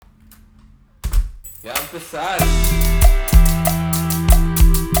Ya va a empezar.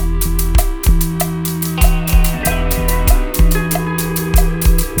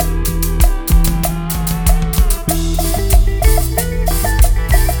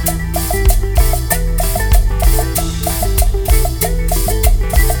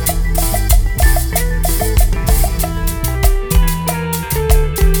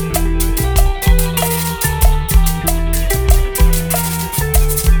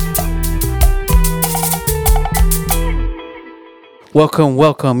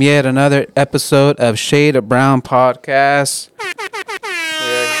 Welcome. Yet another episode of Shade of Brown Podcast.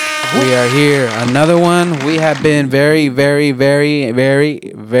 We are here. Another one. We have been very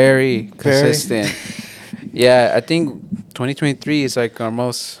consistent. Yeah, I think 2023 is like our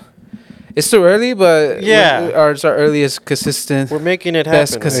most. It's too early, but Yeah. it's our earliest consistent. We're making it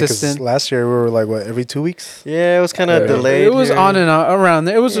Best happen. consistent. Last year we were like what, every 2 weeks? Yeah, it was kind of Yeah. delayed. It was here. on and on around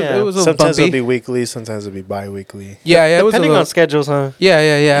there. It was Yeah. it was a Sometimes bumpy. it'll be weekly, sometimes it'll be bi-weekly. Yeah, it was a Depending little, on schedules, huh?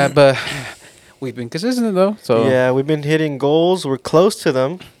 Yeah, but we've been consistent though. So Yeah, we've been hitting goals. We're close to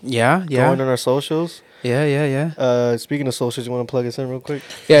them. yeah. Going on our socials. Yeah. Speaking of socials, you want to plug us in real quick?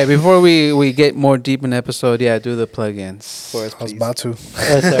 Yeah, before we get more deep in the episode, do the plugins. For us, I was please. about to.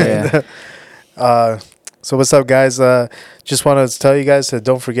 Sorry. Yeah. So what's up, guys? Just wanted to tell you guys to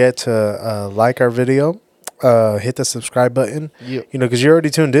don't forget to like our video, hit the subscribe button. Yep. You know, because you're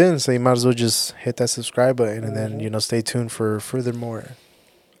already tuned in, so you might as well just hit that subscribe button, and then stay tuned for furthermore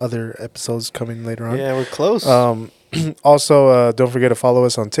other episodes coming later on. Yeah, we're close. Also, don't forget to follow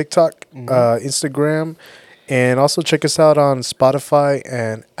us on TikTok, Instagram, and also check us out on Spotify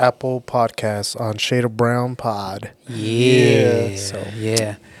and Apple Podcasts on Shade of Brown Pod. Yeah. So-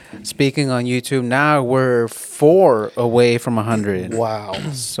 Yeah. Speaking on YouTube, now we're 4 away from 100. Wow.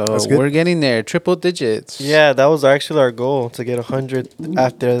 So That's good. we're getting there, triple digits. Yeah, that was actually our goal, to get 100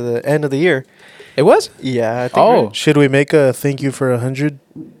 after the end of the year. It was? Yeah, I think Oh. Should we make a thank you for 100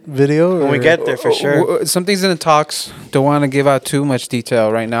 video? when we or- get there, for sure. Something's in the talks. Don't want to give out too much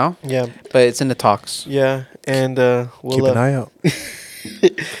detail right now, Yeah, but it's in the talks. yeah. And we'll keep an eye out.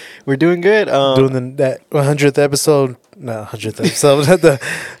 we're doing good. Doing that 100th episode. No, 100th episode. the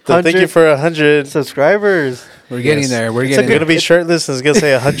thank you 100 for 100. subscribers. We're getting Yes. there. We're It's a getting We're there. going to be shirtless and it's going to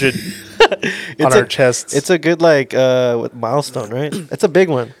say 100 on our chests. It's a good milestone, right? It's a big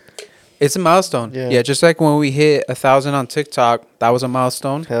one. It's a milestone. Yeah. Yeah, just like when we hit 1,000 on TikTok, that was a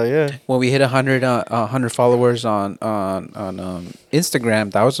milestone. Hell yeah. When we hit 100 followers on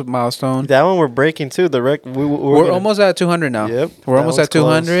Instagram, that was a milestone. That one we're breaking too. The We're almost at 200 now. Yep, We're that almost one's at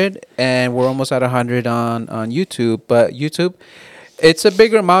 200, and we're almost at 100 on YouTube. But YouTube, it's a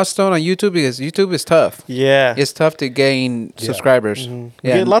bigger milestone on YouTube because YouTube is tough. Yeah. It's tough to gain subscribers. Mhm. We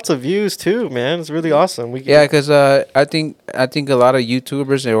Yeah, get lots of views too, man. It's really awesome. We yeah, because I think a lot of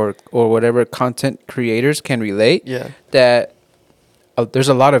YouTubers or whatever content creators can relate Yeah. that there's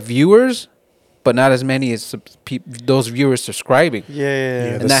a lot of viewers, but not as many as those viewers subscribing, Yeah. Yeah,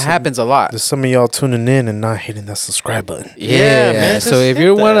 and that happens a lot. There's some of y'all tuning in and not hitting that subscribe button. Yeah, man, so just if hit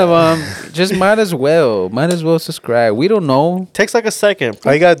you're one that. of them, just might as well subscribe. We don't know. Takes like a second.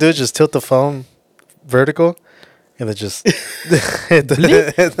 All you got to do is just tilt the phone vertical and then just hit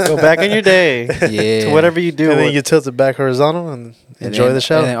the, Go back in your day Yeah, to whatever you do. and then you tilt it back horizontal and enjoy then, the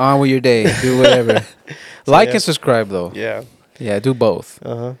show. And then on with your day. Do whatever. Like yeah. and subscribe though. Yeah. Yeah, do both.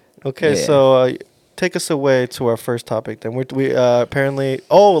 Uh-huh. Okay, Yeah. so take us away to our first topic. Then we apparently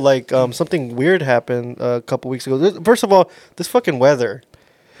something weird happened a couple weeks ago. First of all, this fucking weather,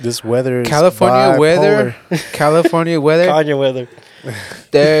 This weather is California weather. bipolar. California weather. Kanye weather.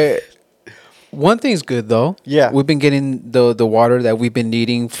 There. One thing's good though. Yeah. We've been getting the water that we've been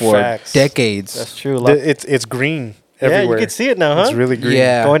needing for Facts. decades. That's true. It's green Yeah, everywhere. you can see it now, huh? It's really green.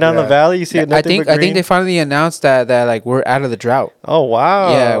 Yeah. Going down the Yeah. valley, you see it. I think they finally announced that like we're out of the drought. Oh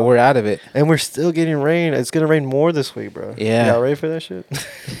wow. Yeah, we're out of it. and we're still getting rain. It's gonna rain more this week, bro. Yeah. Y'all ready for that shit?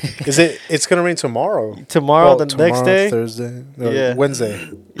 It's gonna rain tomorrow. Tomorrow, Well, the next day. Thursday, no, Yeah. Wednesday.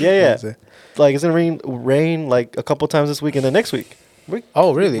 Yeah. Wednesday. Like it's gonna rain like a couple times this week, and the next week.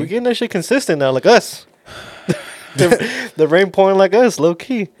 Oh, really? We're getting that shit consistent now, like us. the rain pouring like us, low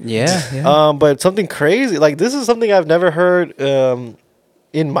key. Yeah. But something crazy, like this is something I've never heard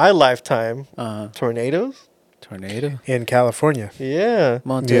in my lifetime. Tornadoes. Tornado. In California, Yeah.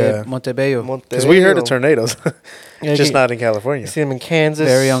 Yeah. Montebello. because we heard of tornadoes, Yeah, just you- not in California. You see them in Kansas.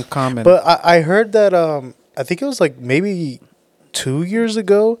 Very uncommon. But I heard that I think it was like maybe 2 years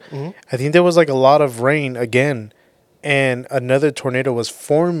ago. Mhm. I think there was like a lot of rain again, and another tornado was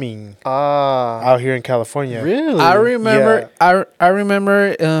forming out here in California. Really? I remember. I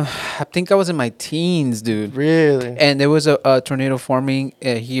remember. I think I was in my teens, dude. Really? And there was a tornado forming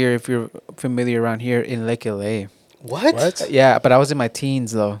here. If you're familiar around here in Lake LA. What? Yeah, but I was in my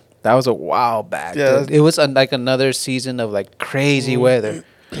teens though. That was a while back. Yeah, dude. It was like another season of like crazy weather.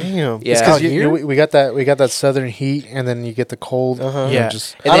 Damn. Yeah. It's Out out here? we got that southern heat, and then you get the cold. Uh-huh. you know, Yeah.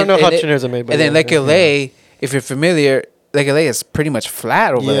 just I don't know how and tornadoes are made, but and then yeah, Lake yeah. LA, if you're familiar, Lake LA is pretty much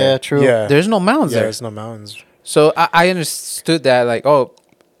flat over Yeah, there. true. yeah, There's no mountains yeah. there. There's no mountains. So I understood that, like, oh,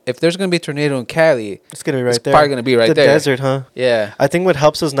 if there's gonna be a tornado in Cali, It's gonna be right it's there. probably gonna be right the there. desert, huh? Yeah, I think what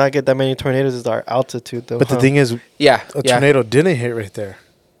helps us not get that many tornadoes is our altitude, though. But the thing is, yeah, a yeah. tornado didn't hit right there.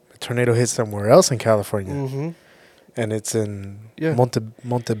 A tornado hit somewhere else in California, Mm-hmm. and it's in Yeah.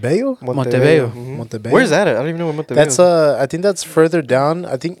 Montebello. Montebello. Mhm. Montebello. Where's that at? I don't even know what Montebello That's is. I think that's further down.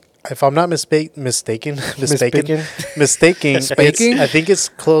 I think if I'm not mistaken, Mistaken? mistaking, Spaking? I think it's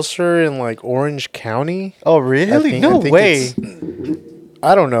closer in like Orange County. Oh, really? I No think way. it's-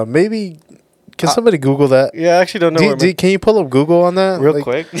 I don't know. Maybe can somebody Google that? Yeah, I actually don't know. Can you pull up Google on that real Like,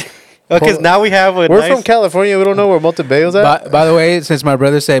 quick. Because now we have a We're nice... from California. We don't know where Montebello's at. By the way, since my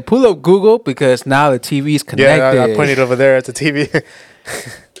brother said pull up Google because now the TV's connected. Yeah, I pointed over there at the TV.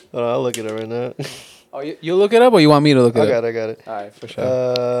 Oh, I'll look it up right now. Oh, you look it up, or you want me to look it I up? got it. All right, for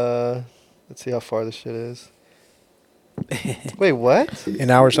sure. Let's see how far this shit is. Wait, what? An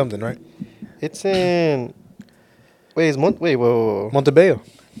hour or something, right? It's in... Wait, whoa. Montebello.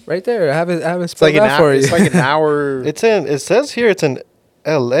 Right there, I have it It's spelled like an out for hour. you. It's like an hour. It says here it's in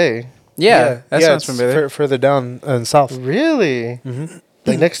L.A. yeah, that sounds it's familiar. Further down in south. Really? Mm-hmm.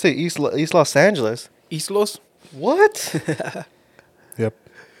 Like next to East Los Angeles. East Los. What? Yep.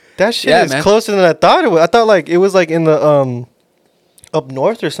 That shit Yeah, is man. closer than I thought it was. I thought like it was like in the up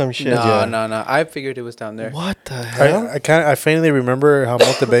north or some shit. No. I figured it was down there. What the hell? I faintly remember how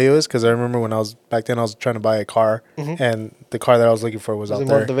Montebello is because I remember when I was back then I was trying to buy a car Mhm. and the car that I was looking for was Was out it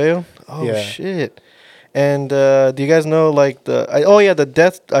there. Monteveo? Oh Yeah. shit. And do you guys know like the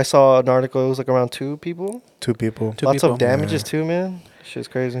death? I saw an article. It was like around 2 people. Two people. Two Lots people. of damages too, man. Shit's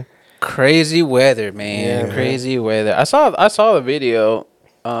crazy. Crazy weather, man. Yeah, man. Crazy weather. I saw the video.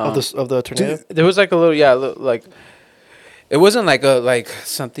 Of the tornado. There was like a little, like it wasn't like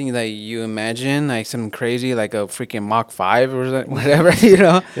something that you imagine, like something crazy, like a freaking Mach 5 or whatever, you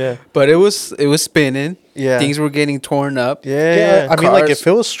know. Yeah. But it was spinning. Yeah. Things were getting torn up. Yeah. I mean, like Cars- if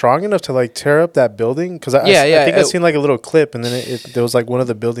it was strong enough to like tear up that building, because I Yeah, think I it- seen like a little clip, and then there was like one of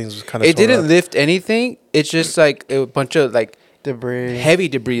the buildings was kind of. It didn't lift anything. It's just like a bunch of like Debris. heavy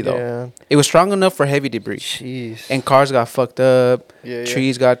debris though. Yeah. It was strong enough for heavy debris. Jeez. And cars got fucked up. Yeah,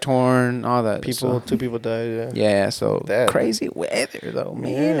 Trees got torn. All that. People. so- 2 people died. Yeah. Yeah, so That- crazy weather though,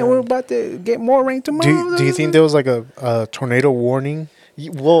 man. Yeah. And we're about to get more rain tomorrow. Do you think there was like a tornado warning?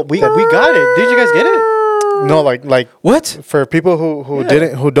 Well, we got it. Did you guys get it? No, like what? for people who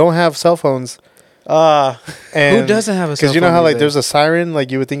Yeah. who don't have cell phones. And Who doesn't have a cell Because you know phone how these like days? there's a siren,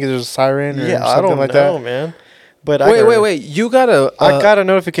 like you would think there's a siren or Yeah, I something don't like know, that. man. But Wait. You got a I got a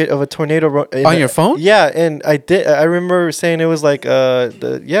notification of a tornado on your phone? Yeah, and I did. I remember saying it was like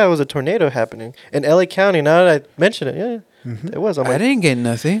it was a tornado happening in LA County. Now that I mention it, yeah, it was. I'm I like, didn't get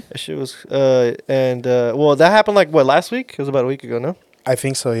nothing. that shit was. Well, that happened like what, last week? It was about a week ago, no? I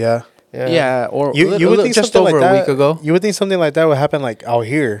think so. Yeah. Yeah, or You would think just something over like a that, week ago. You would think something like that would happen like out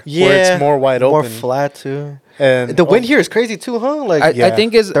here, Yeah, where it's more wide more open, flat too. and The wind here is crazy too, huh? Like, I Yeah.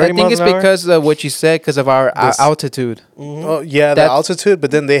 think it's 30 miles it's an hour? because of what you said, because of our This- altitude. mhm. Oh yeah, the That's- altitude,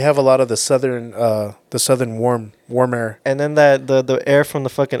 but then they have a lot of the southern warm air. And then the air from the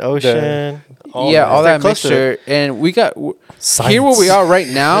fucking ocean. All They're that close to it. mixture, and we got here where we are right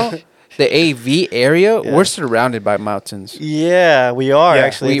now. The AV area, Yeah. we're surrounded by mountains. Yeah, we are Yeah,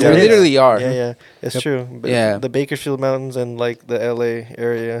 actually. we There is. literally are. Yeah, it's Yep. true. But Yeah. the Bakersfield Mountains and like the LA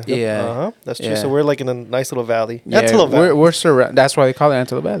area. Yeah. That's true. Yeah. So we're like in a nice little valley. Yeah, Antelope Valley. we're surrounded. That's why they call it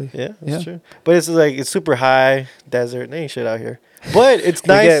Antelope Valley. Yeah, that's Yeah. true. But it's like it's super high desert. There ain't shit out here. But it's We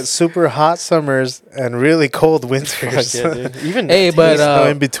get nice. super hot summers and really cold winters. Fuck yeah, dude. Even Hey, but There's no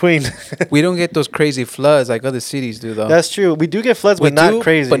in between. we don't get those crazy floods like other cities do, though. that's true. We do get floods, We but not do,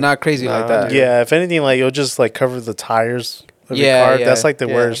 crazy. but not crazy like Nah, that. dude. Yeah, if anything, like you'll just like cover the tires of Yeah, your car. yeah, That's like the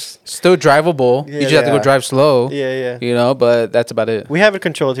yeah. worst. Still drivable. Yeah, you just have to go yeah. drive slow. Yeah. You know, but that's about it. We have it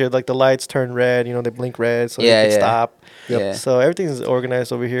controlled here. Like the lights turn red. You know, they blink red, so Yeah, you can yeah. stop. Yep. Yeah. So everything's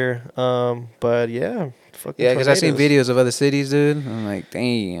organized over here. But yeah, fucking Yeah, because I've seen tornadoes. videos of other cities, dude. I'm like,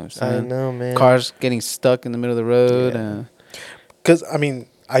 damn, I son. know, man. Cars getting stuck in the middle of the road. Yeah. Because I mean,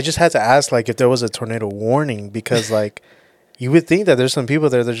 I just had to ask like if there was a tornado warning because like you would think that there's some people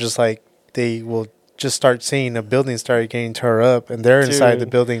there that just like they will just start seeing a building start getting tore up and they're inside the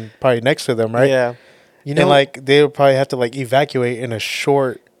Dude. building probably next to them, right? Yeah. You know, and like they would probably have to like evacuate in a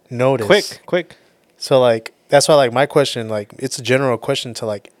short notice. quick. So like that's why like my question, like it's a general question to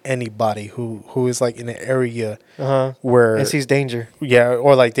like anybody who is like in an area where And sees danger. yeah,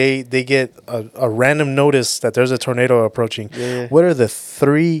 or like they get a random notice that there's a tornado approaching. Yeah. What are the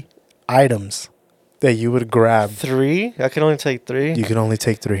 3 items that you would grab? 3? I can only take 3. You can only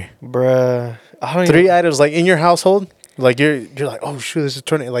take 3. Bruh. I don't 3 items like in your household. Like you're like, oh shoot, there's a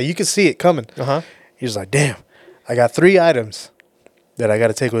tornado. Like you can see it coming. Uh-huh. You're just like, damn, I got 3 items that I got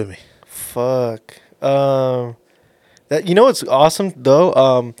to take with me. Fuck. That you know what's awesome though?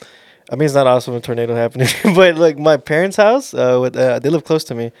 I mean it's not awesome a tornado happening, but like my parents' house, they live close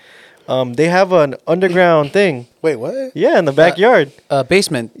to me. They have an underground thing. Wait, what? Yeah, in the backyard.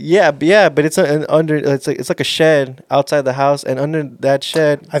 Basement. Yeah, but it's it's like a shed outside the house, and under that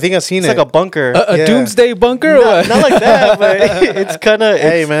shed, I think I've seen it's it. like a bunker. A Yeah. doomsday bunker? Or not, what? not like that, but it's kind of.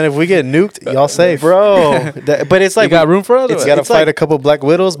 Hey man, if we get nuked, y'all safe. bro. But it's You like got room for us? or it's You what? got to fight like- a couple Black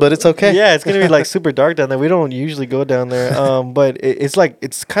Widows, but it's okay. Yeah, it's gonna be like super dark down there. We don't usually go down there, but it's like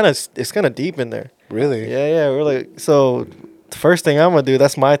it's kind of deep in there. Really? Yeah, we're like so. The first thing I'm gonna do,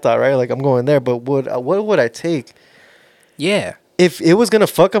 that's my thought, right? Like I'm going there, but what would I take Yeah. if it was gonna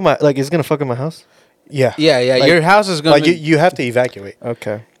fuck up my it's gonna fuck up my house? Yeah. Yeah, yeah. Like- Your house is going Like to you have to evacuate.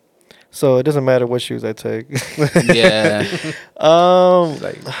 Okay, so it doesn't matter what shoes I take. Yeah.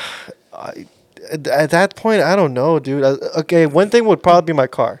 Like at that point, I don't know, dude. Okay, one thing would probably be my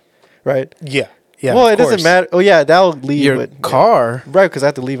car, right? Yeah. Yeah. well, of it doesn't course. matter. Oh yeah, that'll leave. Your but, car? right? Because I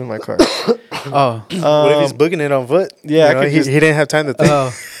have to leave in my car. Oh. What if he's booging it on foot? yeah, I You know, could he just- didn't have time to think.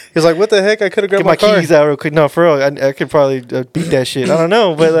 Oh. He's like, what the heck? I could have Get grabbed my my car. keys out real quick. No, for real, I could probably beat that shit. I don't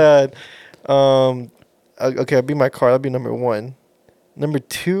know, but okay, I'll be my car. That'll be number 1. Number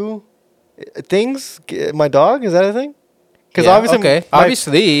 2, things. My dog, is that a thing? Because Yeah, obviously, okay. my-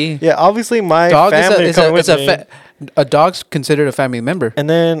 Obviously. yeah, obviously my Dog family is coming a, with it's me. a dog's considered a family member. And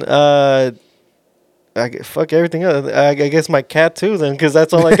then fuck everything else. I guess my cat too, then, because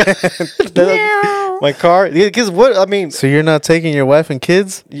that's all I got. My car, because what I mean. So you're not taking your wife and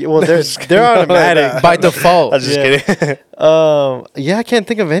kids? Well, they're automatic. By default. I was just Yeah. kidding. Yeah, I can't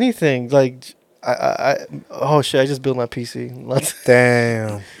think of anything. Like, oh shit, I just built my PC.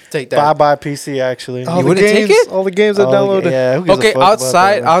 Damn. Take Bye PC actually. You wouldn't take it? All the games I Oh, downloaded. yeah, who gives a Okay, fuck about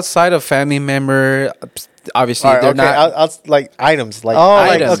that? outside of family member, obviously All right, they're okay. not. I'll like items. Like Oh,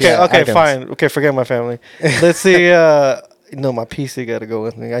 items, okay, yeah, okay, items. fine. Okay, forget my family. Let's see. No, my PC got to go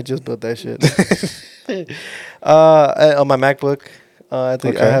with me. I just built that shit. On my MacBook, I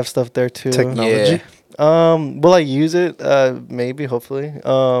think I Okay. have stuff there too. Technology. Yeah. Will I use it? Maybe, hopefully.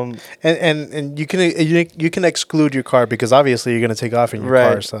 And you can exclude your car because obviously you're gonna take off in your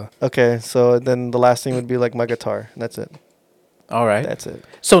Right. car. So Okay, so then the last thing would be like my guitar. That's it. All right. That's it.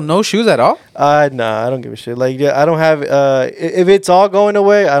 So no shoes at all? Nah, I don't give a shit. Like, yeah, I don't have. If it's all going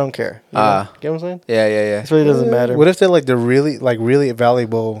away, I don't care. You know? Get what I'm saying? Yeah, yeah, It really doesn't matter. What if they're like the really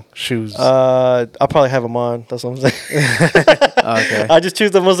valuable shoes? I'll probably have them on. That's what I'm saying. yeah. Okay. I just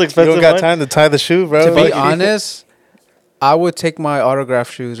choose the most you expensive don't got one. time to tie the shoe, bro. To be Like- honest, I would take my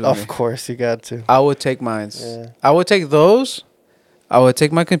autograph shoes with me. Of course, you got to. I would take mine. Yeah. I would take those. I would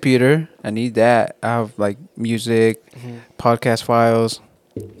take my computer. I need that. I have like music, podcast files.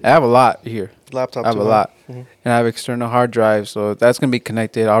 I have a lot here. Laptop. I have too, a huh? lot. Mhm. And I have external hard drives, so that's gonna be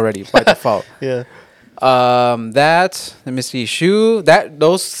connected already by default. Yeah. That, let me see,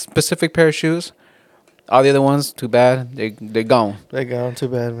 those specific pair of shoes. All the other ones, too bad. They're gone. They gone. Too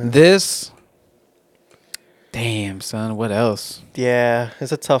bad, man. This, damn son, what else? Yeah,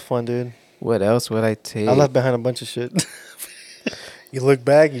 it's a tough one, dude. What else would I take? I left behind a bunch of shit. You look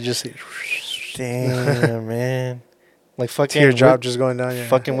back, you just see Damn, man. Like fucking teardrop just going down your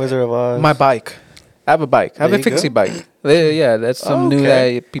fucking Wizard of Oz. My bike. I have a bike. I have There a you go. fixie bike. Yeah, that's some new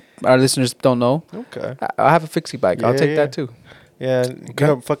Okay. that our listeners don't know. Okay. I have a fixie bike. I'll Yeah, take yeah. that too. Yeah, you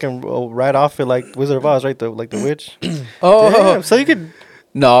know, fucking right off it like Wizard of Oz, right? The witch. Oh Damn, so you could.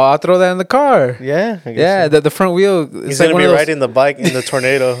 no, I'll throw that in the car. Yeah. I guess Yeah, so. the front wheel. He's It's like gonna one be of those. riding the bike in the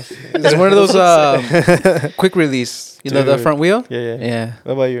tornado. It's one of those quick release. You know the Dude. front wheel. Yeah. Yeah.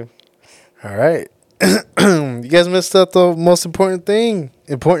 What about you? All right. You guys missed out the most important thing.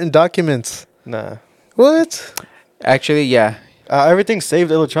 Important documents. Nah. What? Actually, yeah. Everything's saved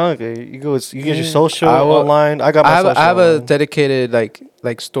electronically. You get your social I will- online. I got my social I have a online. dedicated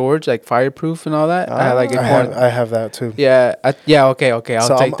like storage, like fireproof and all that. I have like Ah. important. I have that too. Yeah. Okay. I'll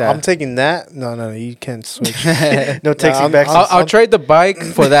so take I'm, that. I'm taking that. No, you can't switch. No takes Nah, you back. I'll trade the bike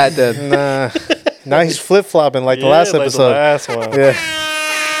for that then. Nah. Now he's flip flopping like the last episode. last one. Yeah.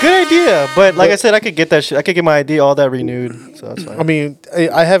 Good idea, but like I said, I could get that shit. I could get my ID all that renewed, so that's fine. I mean,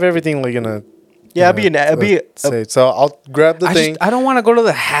 I have everything like in Yeah, it'd be Say, so I'll grab the thing. I don't want to go to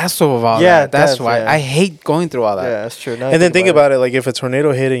the hassle of all Yeah, that. That's why yeah. I hate going through all that. yeah, that's true. Now I And then think about it, like if a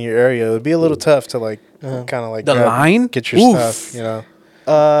tornado hit in your area, it would be a little tough to like Uh-huh. kind of like The line? get your Oof. stuff, you know.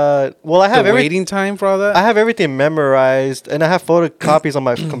 Well, I have The waiting time for all that. I have everything memorized, and I have photocopies on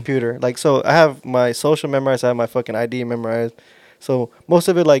my computer. Like, so I have my social memorized. I have my fucking ID memorized. So most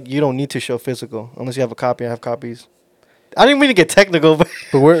of it, like, you don't need to show physical unless you have a copy. I have copies. I didn't mean to get technical, but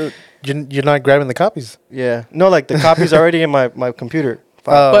But you're not grabbing the copies. yeah, no, like the copy's already in my computer.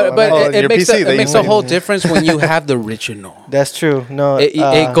 but Oh, it your makes PC a, that it you makes a made. whole difference when you have the original. That's true. No, It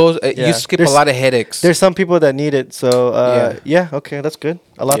goes. yeah. You skip There's- a lot of headaches. There's some people that need it. So yeah, okay, that's good.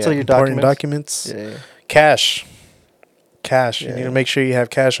 A lot Yeah. of your Important documents. documents. Yeah, Cash. You Yeah. need to make sure you have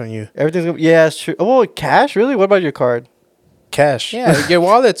cash on you. everything's gonna, yeah, it's true. Oh, cash? Really? What about your card? Cash. yeah, your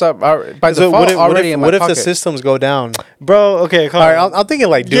wallet's up by So default what if, already in my what if pocket. the systems go down? Bro, okay, All right, I'm thinking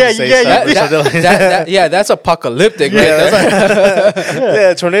like Yeah, doomsday yeah, stuff. yeah. or something like Yeah, that's apocalyptic. Right? Yeah, That's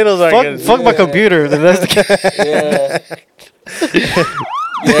yeah, tornadoes are good. fuck my computer. Then that's yeah.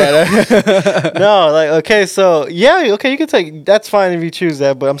 no, like okay, so yeah, okay, you can take. That's fine if you choose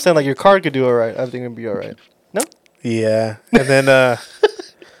that, but I'm saying like your card could do all right. Everything would be all right. No, Yeah, and then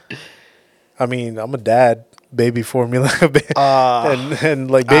I mean, I'm a dad, baby formula, and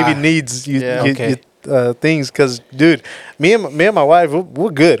like baby needs you, Yeah, you things because dude, me and my wife,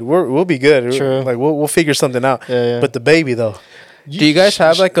 we're good. We'll be good. True. Like we'll figure something out. Yeah. But the baby though. Do you guys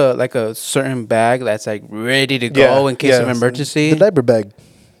have like a certain bag that's like ready to go in case of emergency? The diaper bag.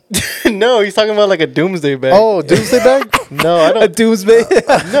 no, he's talking about like a doomsday bag. Oh, doomsday bag. no, I a don't. doomsday.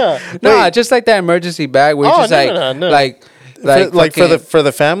 No, Nah, just like that emergency bag where Oh, it's just no. like For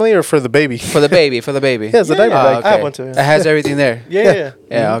the family or for the baby? for the baby. Yeah, it's a diaper bag. I have one too. It has everything there. Yeah.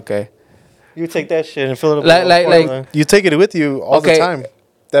 Yeah. Okay. You take that shit and fill it up. Like- with like- You take it with you all Okay. the time.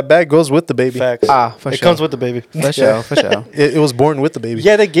 That bag goes with the baby. facts. For it sure. comes with the baby. For sure. For sure. It was born with the baby.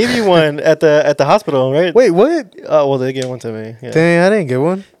 Yeah, they gave you one at the hospital, right? Wait, what? Oh well, they gave one to me. Yeah. Dang, I didn't get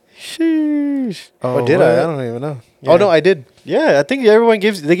one. Sheesh. Oh, did I? I don't even know. Yeah. Oh no, I did. Yeah, I think everyone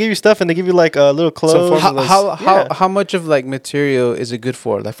they give you stuff and they give you like a little clothes. formulas. How much of like material is it good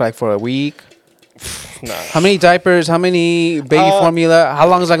for? Like for a week? Nah. How many diapers? How many baby formula? How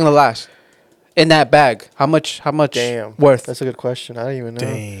long is that gonna last? In that bag, how much? Damn. Worth? That's a good question. I don't even know.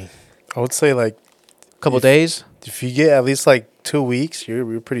 Dang. I would say like Couple days. if you get at least like 2 weeks,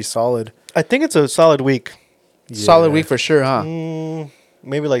 you're pretty solid. I think it's a solid week. Solid Yeah. week for sure, huh?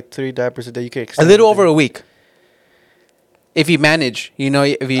 Maybe like 3 diapers a day. You can A extend little it. over a week. If you manage, if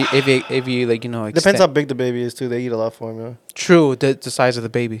you like, Depends how big the baby is too. They eat a lot of formula. True, the size of the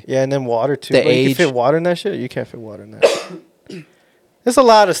baby. Yeah, and then water too. The But you age. can fit water in that shit. You can't fit water in that. There's a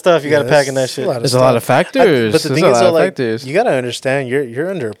lot of stuff you got to pack in that shit. There's a lot of factors. But the There's thing a is, lot though, of like factors. you gotta understand, you're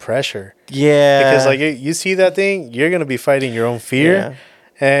under pressure Yeah. because like you see that thing, you're gonna be fighting your own fear, Yeah.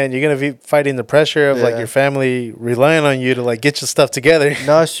 and you're gonna be fighting the pressure of like Yeah. your family relying on you to like get your stuff together.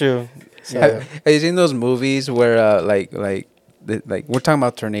 No, it's true. Have you seen those movies where like we're talking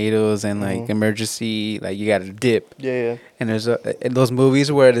about tornadoes and like emergency, like you got to dip, Yeah. and there's in those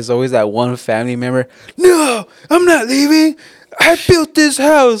movies where there's always that one family member. No, I'm not leaving. I built this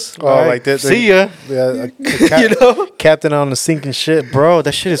house. Oh, like that. See ya. Yeah, You know, captain on the sinking ship. Bro,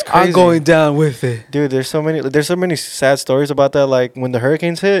 that shit is crazy. I'm going down with it. Dude, there's so many sad stories about that. Like when the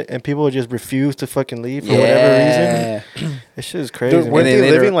hurricanes hit and people just refuse to fucking leave for whatever reason. This shit is crazy. Dude, man. weren't And they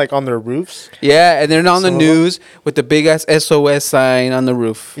they living later- like on their roofs? Yeah, and they're on the Some of them. news with the big ass SOS sign on the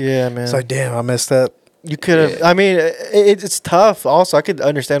roof. Yeah, man. It's like, damn, I messed up. You could have. I mean, it's tough. Also, I could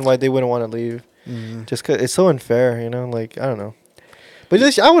understand why they wouldn't want to leave. Just cause it's so unfair, you know. Like I don't know, but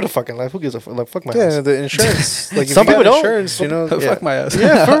I would have fucking left. Who gives a fuck? Like fuck my Yeah, house. the insurance. Like if Some you got people don't. insurance, you know. Fuck my ass.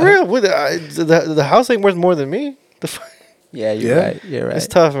 Yeah, for real. The house ain't worth more than me. The fuck? Yeah, you're Yeah. right. You're right. It's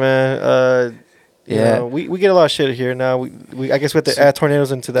tough, man. You Yeah. know, we get a lot of shit here now. We I guess we have to add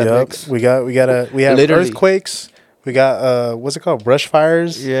tornadoes into that Yup. mix. We have Literally. earthquakes. We got what's it called? Brush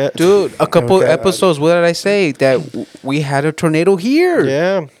fires. Yeah, Dude, a couple Okay, episodes. What did I say? That we had a tornado here.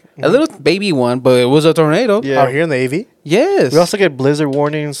 yeah. A little baby one, but it was a tornado. Yeah. Out here in the AV. Yes. We also get blizzard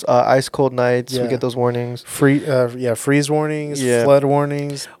warnings, ice cold nights. Yeah. We get those warnings. Freeze warnings, Yeah. flood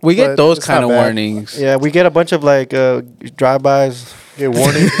warnings. we get but those it's kind not of bad. warnings. Yeah, we get a bunch of like drive-bys. Get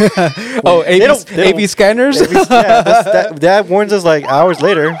warning. Oh, They don't- AV scanners. That warns us like hours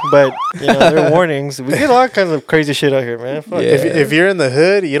later, but you know they're warnings. We get all kinds of crazy shit out here, man. Fuck. Yeah. If you're in the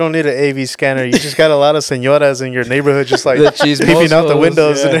hood, you don't need an AV scanner. You just got a lot of senoras in your neighborhood, just like The cheese peeping out the mozos,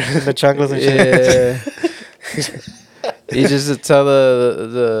 windows. Yeah, and the chocolates and shit. Yeah. You just tell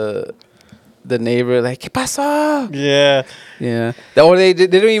the neighbor like, ¿Qué pasó? Yeah. Yeah. Or they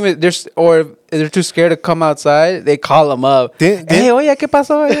don't even, or if they're too scared to come outside, they call them up. Hey, oye, ¿qué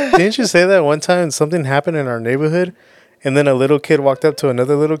pasó? Didn't you say that one time something happened in our neighborhood, and then a little kid walked up to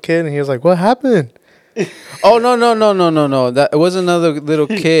another little kid, and he was like, "What happened?" Oh, no. That it was another little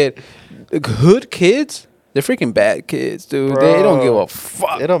kid. Hood kids? They're freaking bad kids, dude. They don't give a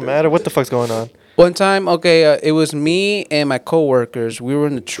fuck. It don't matter what the fuck's going on. One time, okay, it was me and my coworkers. We were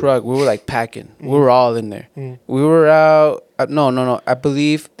in the truck. We were like packing. We were all in there. We were out. No. I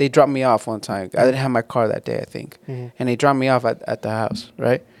believe they dropped me off one time. I didn't have my car that day, I think. And they dropped me off at the house,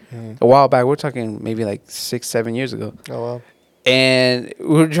 right? A while back. We're talking maybe like 6-7 years ago. Oh, wow. And we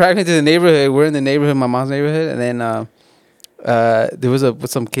were driving to the neighborhood. We're in the neighborhood, my mom's neighborhood. And then there was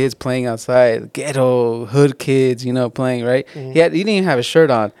some kids playing outside, ghetto hood kids, playing, right? He didn't even have a shirt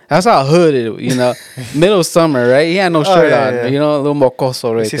on. That's how hood it, middle of summer, right? He had no shirt on, a little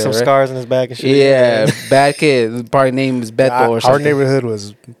mocoso right You see there, some right? scars in his back and shit. Yeah, bad kid. Probably name is Beto or Our something. neighborhood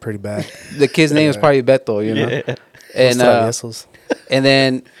was pretty bad. The kid's name is probably Beto, Yeah. And and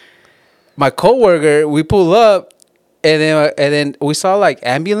then my coworker, we pull up, and then we saw like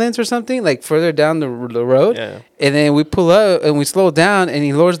ambulance or something like further down the road. Yeah. And then we pull up and we slow down, and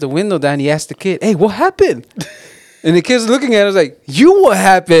he lowers the window down. He asks the kid, "Hey, what happened?" And the kid's looking at us like, "You what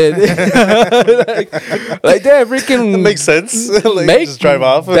happened?" like that freaking That makes sense. Like, make just drive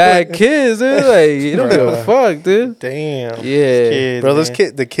off. Bad kids, dude. Like you don't give a fuck, dude. Damn. Yeah. Kids, Bro, those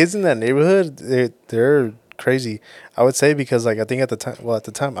man. the kids in that neighborhood, they're crazy. I would say because like I think at the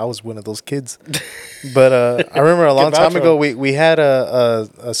time I was one of those kids. But I remember a long Good time vouch ago we had a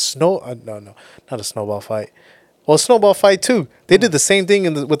not a snowball fight. Well, snowball fight too. They did the same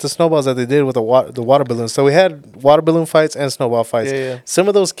thing with the snowballs that they did with the water balloons. So we had water balloon fights and snowball fights. Yeah. Some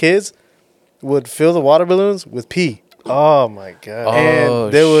of those kids would fill the water balloons with pee. Oh my god. Oh,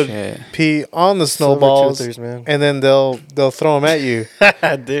 And they would shit. pee on the Silver snowballs, toothers, man. and then they'll throw them at you.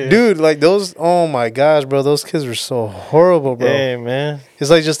 Dude, like those, oh my gosh, bro, those kids were so horrible, bro. Hey, man. It's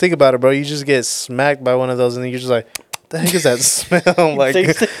like, just think about it, bro. You just get smacked by one of those, and then you're just like, the heck is that smell? Like,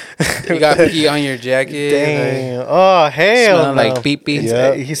 You got pee on your jacket. Damn. Oh, hell Smell no. like pee-pee.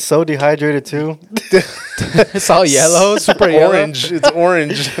 Yeah. He's so dehydrated, too. It's all yellow, super yellow. orange. It's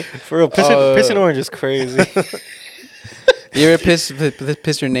orange. For real, pissing orange is crazy. You ever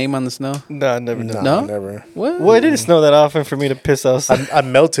piss your name on the snow? No, I never done. No? Never. What? Well, it didn't snow that often for me to piss outside. I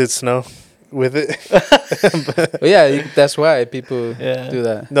melted snow with it. Well, yeah, that's why people Yeah. do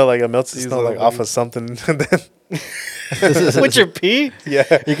that. No, like I melted These snow little like off babies. of something. And then, With your pee?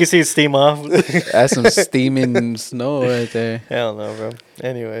 yeah. You can see it steam off. That's some steaming snow right there. Hell no, bro.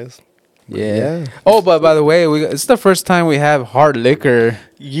 Anyways. Yeah. Oh, but by the way, it's the first time we have hard liquor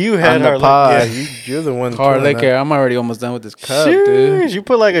You had on the our pod. Yeah, you're the one. Hard pouring liquor. I'm already almost done with this cup, Sheesh, dude. you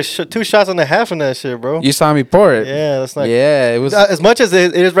put like a 2 shots and a half in that shit, bro. You saw me pour it. Yeah, that's like Yeah, it was as much as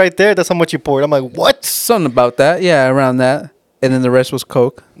it is right there. That's how much you poured. I'm like, what? something about that. Yeah, around that. And then the rest was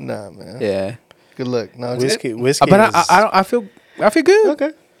Coke. Nah, man. Yeah. Good luck. No, Whiskey. But I feel good.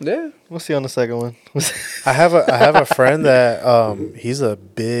 Okay, Yeah. we'll see on the second one. I have a friend that he's a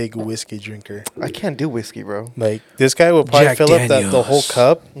big whiskey drinker. I can't do whiskey, bro. Like this guy will probably Jack fill up the whole Daniels.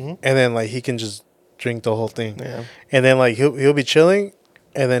 cup, Mhm. and then like he can just drink the whole thing. Yeah. And then like he'll be chilling,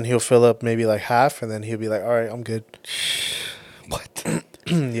 and then he'll fill up maybe like half, and then he'll be like, "All right, I'm good." What?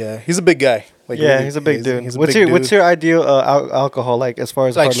 Yeah, he's a big guy. Like yeah, really, he's a big dude. he's a What's big your dude. ideal alcohol like as far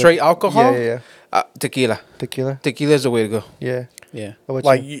as Like hard straight liquor? alcohol? Yeah. Tequila. Tequila. Tequila is the way to go. Yeah. Yeah. How about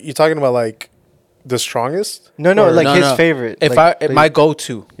Like you? you're talking about like the strongest? No, Or- like No, his no. favorite. If like, my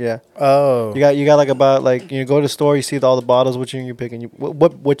go-to. yeah. Oh, You got like about like you go to the store, you see all the bottles, which one you picking?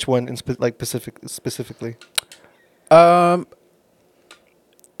 Which one in specifically?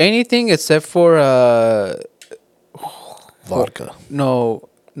 Anything except for vodka. no,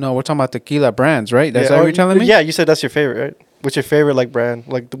 we're talking about tequila brands, right? That's what you're telling me? Yeah, you said that's your favorite, right? What's your favorite like brand?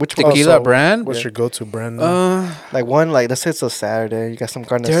 Like which one? Tequila so brand? What's Yeah. your go-to brand? Like one like let's say it's a Saturday. You got some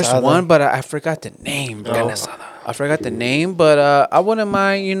carne There's asada. one, but I forgot the name, bro. I forgot the name, but I wouldn't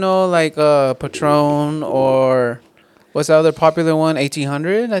mind, like Patron or what's the other popular one?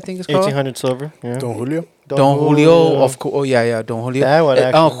 1800, I think it's called. 1800 silver. Yeah. Don Julio. Don Julio, of course. Oh yeah, Don Julio. That one,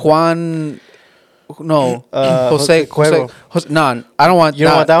 actually. Juan. No, Jose Cuervo. No, I don't want. You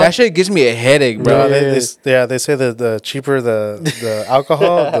don't want that one? That shit gives me a headache, Bro, bro. they say that the cheaper the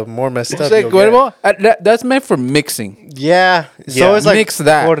alcohol, the more messed up. Jose you'll get. Cuervo. That's meant for mixing. Yeah. So Yeah. it's like Mix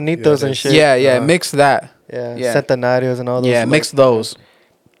that. Hornitos Yeah, and shit. Yeah, mix that. Yeah. Yeah. Centenarios and all those. Yeah, like- mix those.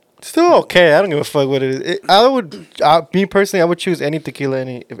 Still okay. I don't give a fuck what it is. Me personally, I would choose any tequila,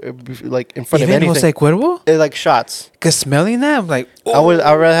 like in front of Even anything. Jose Cuervo? Like shots. Cause smelling that, I'm like, I'd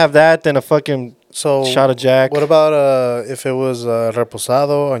rather have that than a fucking So shot of Jack. What about if it was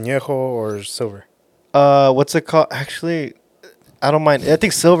reposado, añejo, or silver? What's it called? Actually, I don't mind. I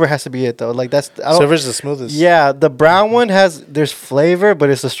think silver has to be it though. Like Silver's the smoothest. Yeah, the brown one there's flavor, but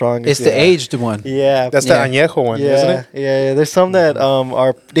it's the strongest. it's the aged one. Yeah, That's Yeah. the añejo one, yeah, isn't it? Yeah. There's some that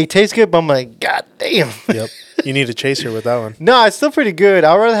they taste good, but I'm like, god damn. Yep. You need a chaser with that one. No, it's still pretty good.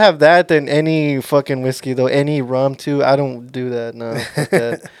 I'd rather have that than any fucking whiskey though. Any rum too. I don't do that. No, fuck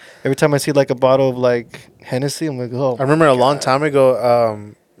that. Every time I see like a bottle of like Hennessy, I'm like, oh. I remember a long time ago,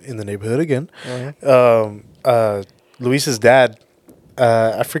 in the neighborhood again, Luis's dad,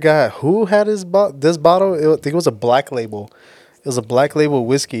 I forgot who had this bottle. I think it was a Black Label. It was a Black Label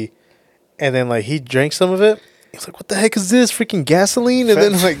whiskey. And then, like, he drank some of it. He was like, what the heck is this? Freaking gasoline? And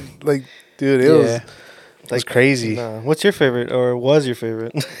then, like dude, it was like crazy. Nah. What's your favorite or was your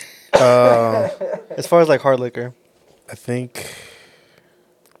favorite? Uh, As far as like hard liquor. I think...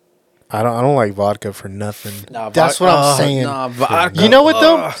 I don't like vodka for nothing. Nah, That's what I'm saying. Nah, vodka. You know what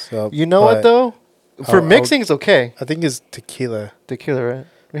though? So, You know what but though? For I'll- mixing, it's okay. I think it's tequila. Tequila, right?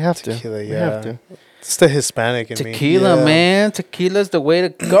 We have Tequila, to. yeah. We have to. It's the Hispanic in me. Tequila, Yeah. man. Tequila's the way to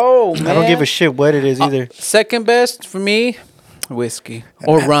go, man. I don't give a shit what it is either. Second best for me, whiskey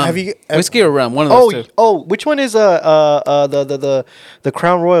or rum. have you- Whiskey or rum? One of those two. Which one is the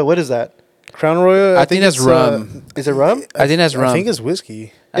Crown Royal? What is that? Crown Royal. I think that's it's, rum. Is it rum? I think that's rum. I think it's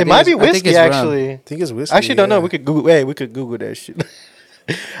whiskey. It might be I think whiskey it's rum. actually. I think it's whiskey. I actually don't know. yeah. We could Google. Hey, we could Google that shit.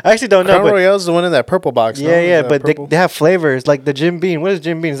 I actually don't know. Crown But Royale is the one in that purple box. no? yeah, Is yeah. that But purple? they have flavors like the Jim Beam. What is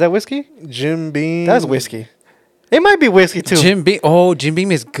Jim Beam? Is that whiskey? Jim Beam. That's whiskey. It might be whiskey too. Jim Beam. Oh, Jim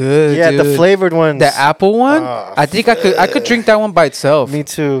Beam is good. yeah, the dude. flavored ones. The apple one. Ah, I think I could drink that one by itself. Me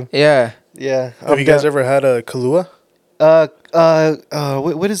too. Yeah. Yeah. Have you guys ever had a Kahlua?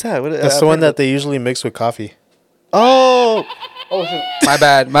 What is that? That's the one that they usually mix with coffee. Oh, My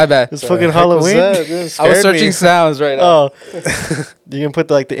bad. My bad. it's fucking The heck was Halloween. that? Dude, it I was scared searching me. sounds right now. Oh, you can put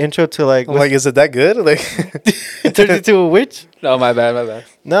the intro to like I'm like, is it that good? Like, turns into a witch. No, my bad. My bad.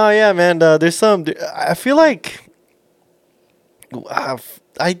 No, yeah, man. There's some. I feel like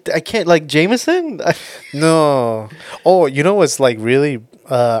I can't like Jameson. no. Oh, you know what's like really?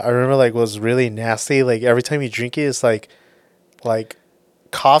 I remember like was really nasty. Like every time you drink it, it's like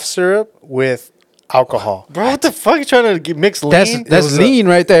cough syrup with alcohol. Bro, what the fuck? You trying to mix lean? That's was lean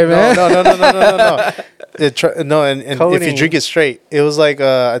right there, man. No. And if you Codeine. drink it straight, it was like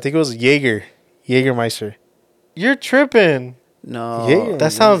I think it was Jägermeister. You're tripping. No. Yeah.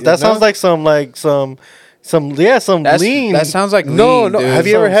 That sounds No? like some That's, lean. that sounds like No, lean, no. dude. Have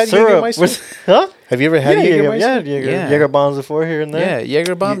you ever had syrup. Jägermeister? Huh? Have you ever had Jägermeister? Yeah. Jaeger bombs before here and there. Yeah,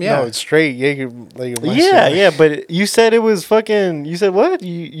 Jaeger bomb. Yeah. No, it's straight Jägermeister. Yeah, but you said it was fucking. You said what?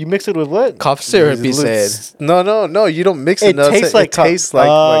 You mix it with what? Cough syrup. He said. No. You don't mix it. It No, tastes like it tastes like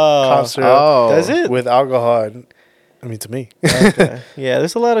cough syrup Oh. Does it? with alcohol. I mean, to me. Okay. Yeah,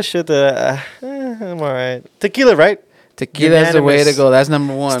 there's a lot of shit that I'm all right. Tequila, right? Tequila's the way to Unanimous. go. That's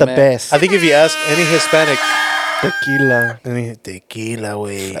number one. It's the man. best. I think if you ask any Hispanic, Tequila. tequila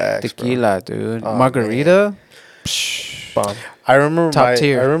way. Facts, bro. Tequila, dude. Oh, Margarita. Bomb. I remember Top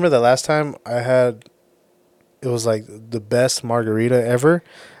tier. I remember the last time I had, it was like the best margarita ever,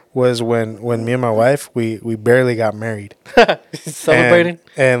 was when me and my wife we barely got married. Celebrating.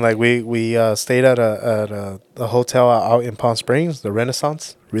 And like we stayed at a hotel out in Palm Springs, the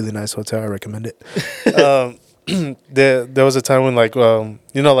Renaissance, really nice hotel. I recommend it. There was a time when like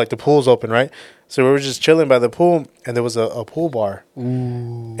like the pool's open, right? So we were just chilling by the pool, and there was a pool bar.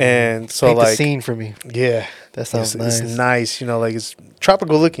 Ooh. And so Paint like the scene for me. yeah, That sounds nice. it's nice, like it's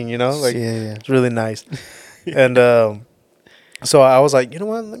tropical looking, like yeah. it's really nice. And so I was like, you know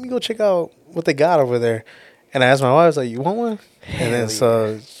what? Let me go check out what they got over there. And I asked my wife, I was like, you want one? And then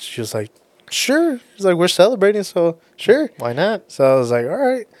so she was like, sure. She's like, we're celebrating, so sure. Why not? So I was like, all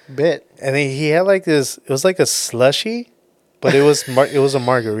right. Bet. And then he had like this. It was like a slushy, but it was it was a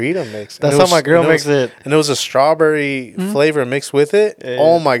margarita mix. And That's it how was- my girl and makes it. And it was a strawberry flavor mixed with it. Yeah.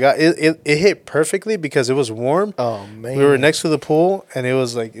 Oh my god! It hit perfectly because it was warm. Oh man. We were next to the pool, and it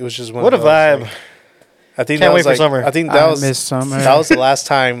was just one. What a of those, vibe. like- I think Can't that wait was for like, summer. I think I that was miss summer. that was the last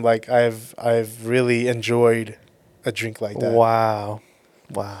time like I've really enjoyed a drink like that. Wow.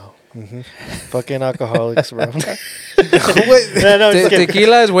 Wow. Mm-hmm. Fucking alcoholics, bro. Wait, No, just kidding.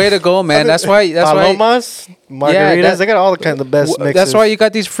 Tequila is way to go, man. That's why. Palomas, margaritas. that- They got all the kind of the best mixes. That's why you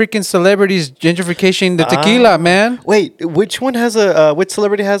got these freaking celebrities gentrification the tequila, man. Wait, which one has a? Which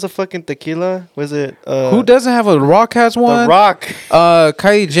celebrity has a fucking tequila? Was it? Who doesn't have a Rock has one? The Rock.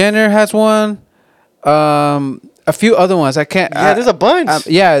 Kylie Jenner has one. A few other ones. I can't. Yeah, there's a bunch.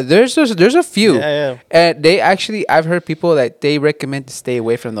 There's a few. Yeah. And they actually, I've heard people that they recommend to stay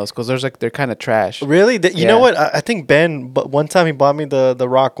away from those because there's like they're kind of trash. Really? You Yeah. know what? I think Ben. But one time he bought me the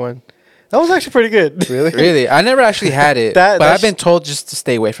Rock one. That was actually pretty good. really? Really, I never actually had it, but That's- I've been told just to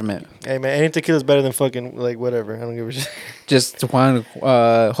stay away from it. Hey man, any tequila's better than fucking like whatever. I don't give a shit. Just Juan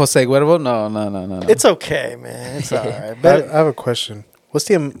Jose Cuervo? No. It's okay, man. It's all right. I Better, have a question. What's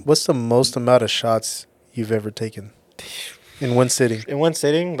the most amount of shots you've ever taken in one sitting? in one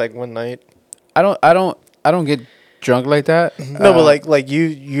sitting, like one night. I don't get drunk like that. No, but like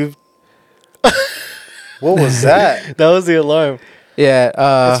you. What was that? That was the alarm. Yeah,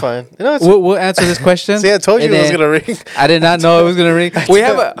 That's fine. You know, it's we'll answer this question. See, I told you and it was then- gonna ring. I did not know it was gonna ring. We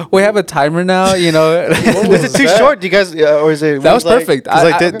have a timer now. You know, was it too that? short? Do you guys, or is it? that was like- perfect. It's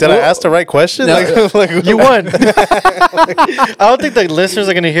like, did I ask the right question? No. Like, You won. I don't think the listeners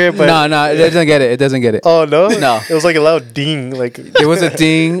are gonna hear it, but No, it doesn't get it. It doesn't get it. Oh no, No. It was like a loud ding. Like It was a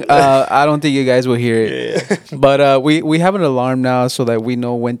ding. I don't think you guys will hear it. But we have an alarm now so that we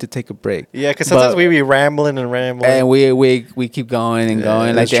know when to take a break. yeah, because sometimes But- we be rambling and rambling. And we keep going and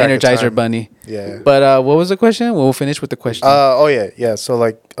going like lose the track of Energizer time. Bunny. yeah. But what was the question? We'll finish with the question. Oh yeah. So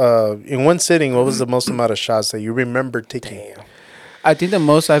like in one sitting, what was the most amount of shots that you remember taking? I think the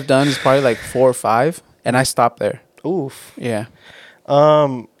most I've done is probably like 4 or 5, and I stopped there. Oof. Yeah.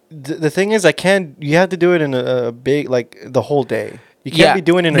 The thing is, I can't. You have to do it in a big, like the whole day. You can't Yeah, be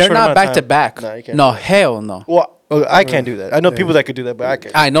doing it in a they're short not amount back of to time. back. No, you can't. No, hell no. Well, I can't do that. I know people that could do that, but I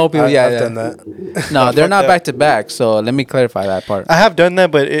can't. I know people. I've Yeah, done that. No, they're Fuck not that. back to back. So let me clarify that part. I have done that,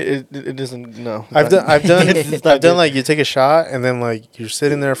 but it doesn't. No, I've done It's not I've done good. like you take a shot and then like you're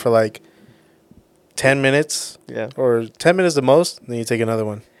sitting there for like 10 minutes Yeah. or 10 minutes the most, and then you take another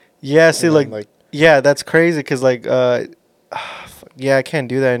one. Yeah. See, And like, then, yeah, that's crazy. Because like, yeah, I can't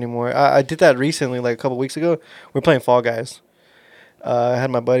do that anymore. I did that recently, like a couple weeks ago. We were playing Fall Guys. I had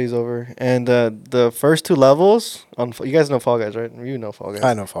my buddies over, and the first 2 levels on you guys know Fall Guys, right? You know Fall Guys.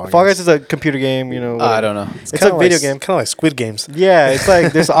 I know Fall Fall Guys. Guys is a computer game. You know. I don't know. It's a video game. Kind of like Squid Games. Yeah, it's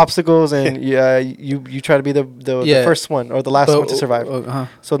like there's obstacles, and you try to be the Yeah. first one or the last one to survive.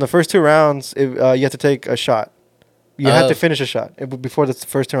 So in the first 2 rounds, you have to take a shot. You have to Oh. finish a shot before the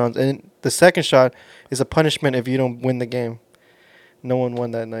first 2 rounds, and the second shot is a punishment if you don't win the game. No one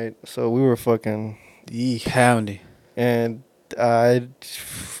won that night, so we were fucking. Poundy. And I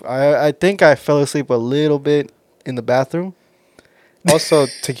think I fell asleep a little in the bathroom. Also,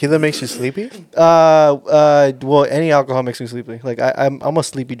 tequila makes you sleepy. Well, any alcohol makes me sleepy. Like I'm a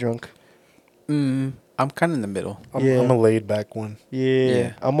sleepy drunk. I'm kind of in the middle. Yeah. I'm a laid back one.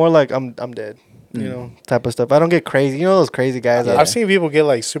 Yeah. I'm more like I'm dead. You know, type of stuff. I don't get crazy. You know those crazy guys. Yeah. out I've seen people get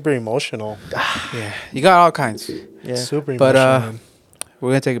like super emotional. Yeah, you got all kinds. Yeah. Super But, emotional. We're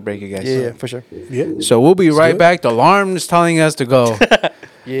gonna take a break, you guys. Yeah, for sure. Yeah. So we'll be right good. back. The alarm is telling us to go.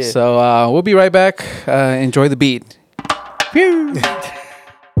 Yeah. So we'll be right back. Enjoy the beat. Pew.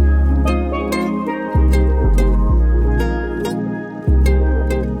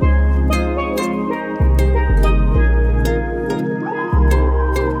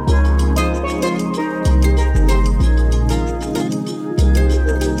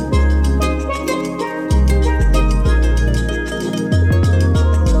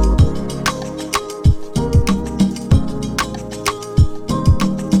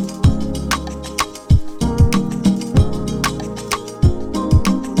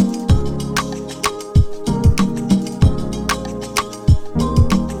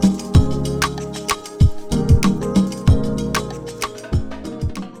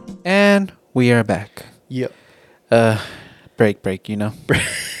 And we are back. Yep. Break, you know.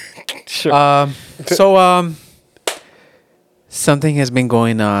 Sure. Something has been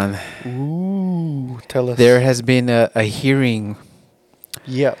going on. Ooh, tell us. There has been a hearing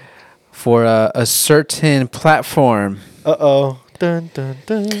Yep. for a certain platform. Uh-oh. Dun, dun,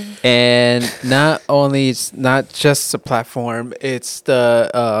 dun. And not only it's not just a platform, it's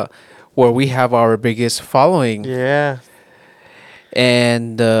the where we have our biggest following. Yeah.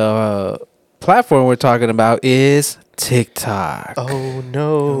 And the platform we're talking about is TikTok. Oh Oh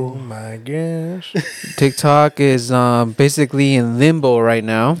no. my gosh. TikTok is basically in limbo right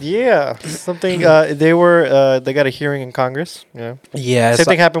now. Yeah, something. They got a hearing in Congress. Yeah. Yes. Same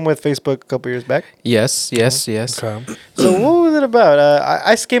thing happened with Facebook a couple years back. Yes. Yes. Yes. Okay. So what was it about?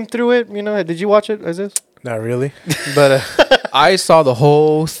 I skimmed through it. You know, did you watch it? Is this? Not really, but I saw the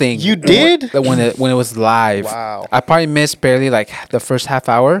whole thing. You did? when it was live. Wow. I probably missed barely like the first half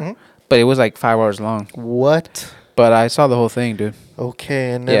hour, Mhm. but it was like 5 hours long. What? But I saw the whole thing, dude.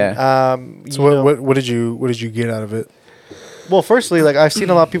 Okay, and then so you know- what did you get out of it? Well, firstly, like I've seen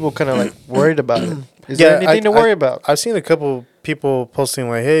a lot of people kind of like worried about it. Is there anything to worry about? I've seen a couple people posting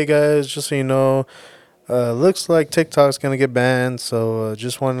like, "Hey guys, just so you know, looks like TikTok's gonna get banned. So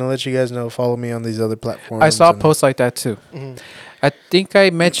just wanted to let you guys know. Follow me on these other platforms." I saw and- posts like that too. Mhm. I think I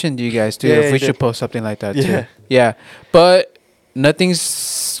mentioned to you guys too Yeah, if you we did. should post something like that Yeah. too. Yeah, but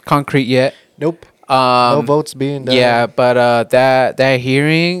nothing's concrete yet. Nope. No Um, votes being done. yeah, but that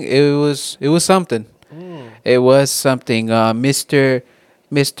hearing it was something. Mm. It was something. Mr.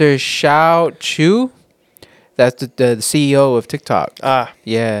 Shao Chu, that's the CEO of TikTok. Ah,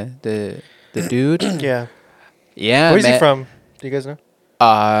 Yeah, the dude. yeah. Yeah, Where's he man. from? Do you guys know?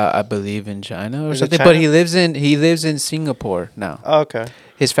 I believe in China or Is it something. But China? he lives in Singapore now. Oh, okay.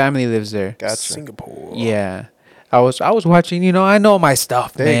 His family lives there. Gotcha. Singapore. Yeah, I was watching. You know, I know my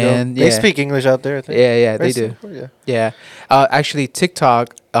stuff, There man. you go. Yeah. They speak English out there, I think. Yeah, they Right, do. Singapore? Yeah. Yeah. Actually,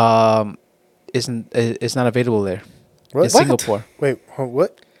 TikTok is not available there. What? In Singapore. Wait,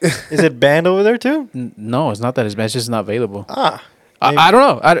 what? Is it banned over there too? No, it's not that it's bad. It's just not available. Ah. maybe. I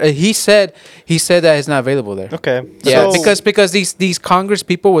don't know. He said that it's not available there. Okay. Yeah, So- because these Congress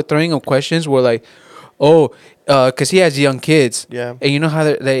people were throwing him questions were like, oh, because he has young kids. Yeah. And you know how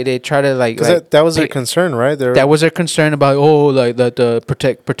they try to like. Because that was their pick- concern, right? that was their concern about like the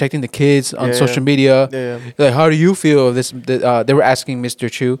protecting the kids on Yeah, social yeah. media. Yeah. Like, how do you feel of this? They were asking Mr.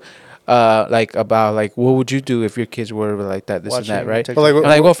 Chu, like about like what would you do if your kids were like that, this and that, Watching right? TikTok. But like, I'm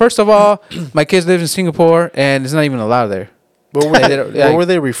like, well, first of all, my kids live in Singapore and it's not even allowed there. what were They they, don't- what like- were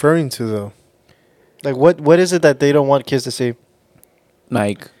they referring to though? Like what is it that they don't want kids to see?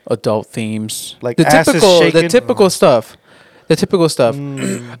 Like adult themes, Like the asses shaking? typical stuff, the typical stuff.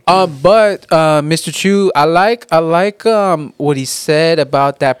 Mm. But Mr. Chu, I like what he said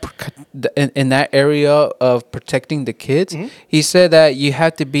about that in that area of protecting the kids. Mhm. He said that you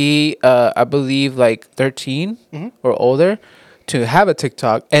have to be, I believe, like 13 Mhm. or older to have a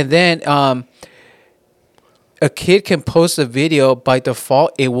TikTok, and then a kid can post a video by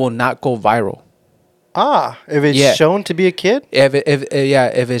default. It will not go viral. Ah, if it's Yeah. shown to be a kid? If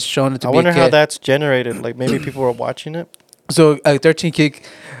it's shown to I be wonder a kid. how that's generated. Like maybe people are watching it. So a 13 kid,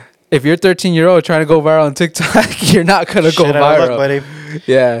 if you're 13-year-old trying to go viral on TikTok, you're not gonna go Shit out of viral, luck, buddy.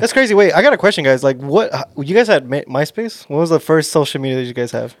 Yeah. That's crazy. Wait, I got a question, guys. Like, you guys had MySpace? What was the first social media that you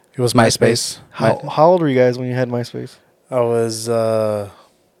guys have? It was MySpace. How old were you guys when you had MySpace? I was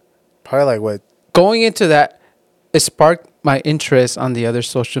probably like what? Going into that, it sparked my interest on the other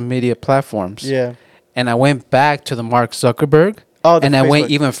social media platforms. Yeah. And I went back to the Mark Zuckerberg. Oh, the and I went Facebook.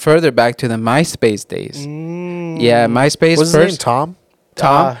 even further back to the MySpace days. Mm. Yeah, MySpace What's his name? first. Tom.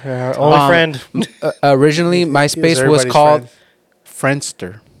 Tom. Ah, yeah, our only Um, friend. Originally, MySpace was everybody's called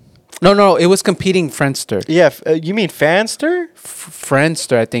Friendster. No, it was competing Friendster. Yeah, you mean Fanster?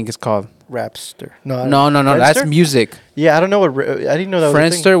 Friendster, I think it's called. Rapster. No, No, that's Friendster? music. Yeah, I don't know what. I didn't know that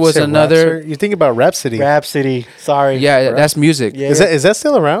Friendster was was Say another. Rhapsody? You think about Rhapsody? Rhapsody. Sorry. Yeah, that's music. Yeah. Is that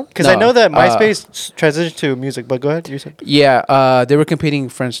still around? Because I No, know that uh, MySpace transitioned to music, but go ahead. You said. Yeah, they were competing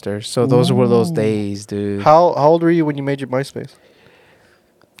Friendster. So those were those days, dude. How old were you when you made your MySpace?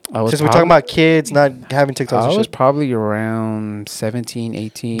 I was Since we're talking about kids not having TikToks I and was shit. probably around 17,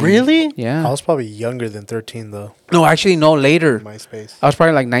 18. Really? Yeah. I was probably younger than 13 though. No, actually, no, later. MySpace. I was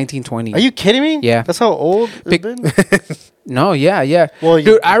probably like 19, 20. Are you kidding me? Yeah. That's how old it's Pic- been? No, yeah. Well, you-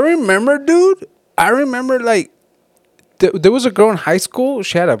 dude, I remember, like, there was a girl in high school.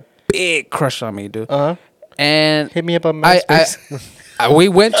 She had a big crush on me, dude. Uh-huh. And Hit me up on I, MySpace. we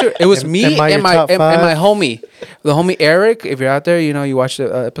went to, it was Am- me am I and your top and my five? homie. The homie Eric, if you're out there, you know, you watched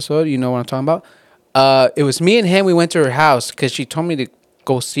the episode, you know what I'm talking about. It was me and him. We went to her house because she told me to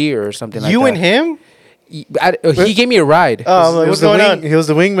go see her or something like that. You and him? He gave me a ride. Oh, I'm like, He what's was the going wing- on? He was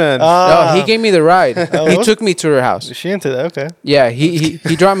the wingman. No, he gave me the ride. Oh. He took me to her house. Is she into that? Okay. Yeah, he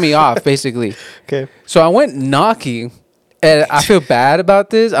dropped me off basically. Okay. So I went knocking, and I feel bad about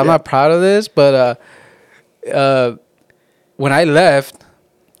this. I'm not proud of this, but when I left,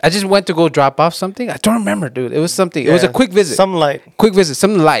 I just went to go drop off something. I don't remember, dude. It was something. It was a Yeah. quick visit. Some light. Quick visit,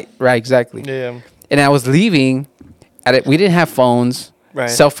 something light, right? Exactly. Yeah. And I was leaving. We didn't have phones. Right.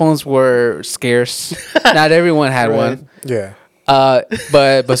 Cell phones were scarce. Not everyone had Right. one. Yeah.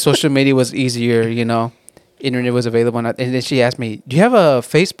 But social media was easier. Internet was available, and then she asked me, "Do you have a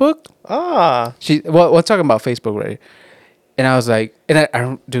Facebook?" Ah. We're talking about Facebook, right? And I was like, I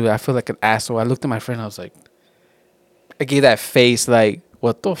don't, dude, I feel like an asshole. I looked at my friend, I was like, I gave that face, like,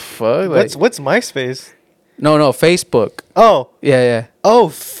 what the fuck? Like, What's MySpace? no, Facebook. Oh. Yeah.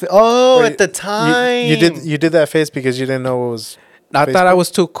 Wait, at the time. You did that face because you didn't know what was. I thought I Facebook?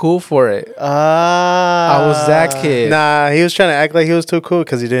 was too cool for it. Ah. I was that kid. Nah, he was trying to act like he was too cool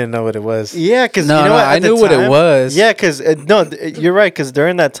because he didn't know what it was. Yeah, because No, you know no, what? I At the knew what it time- was. Yeah, because you're right. Because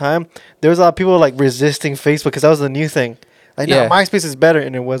during that time, there was a lot of people like resisting Facebook because that was the new thing. Like, no, Yeah. MySpace is better,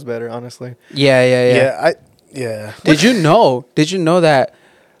 and it was better, honestly. Yeah. Yeah. Did you know that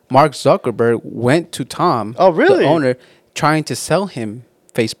Mark Zuckerberg went to Tom, Oh, really? the owner, trying to sell him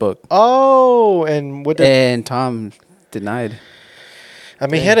Facebook, Oh, and what? and Tom denied. I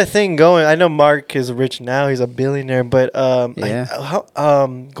mean, he had a thing going. I know Mark is rich now; he's a billionaire. But Yeah.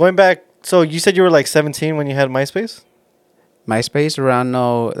 going back. So you said you were like 17 when you had MySpace. MySpace around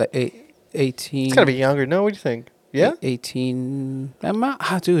 18. It's gotta be younger. No, what do you think? Yeah. 18.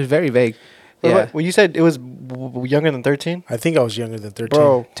 Dude, it's very vague. What Yeah. about- When you said it was younger than 13, I think I was younger than 13.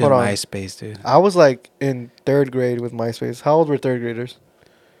 bro. Dude, Hold on. MySpace, dude. I was like in 3rd grade with MySpace. How old were 3rd graders?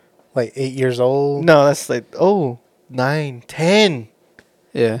 Like 8 years old. No, that's like 9, 10.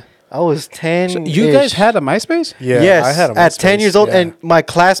 Yeah. I was 10. So you guys had a MySpace? Yeah, yes, I had a at 10 MySpace, years old, yeah. and my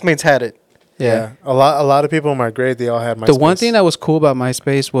classmates had it. Yeah. A lot of people in my grade, they all had MySpace. The one thing that was cool about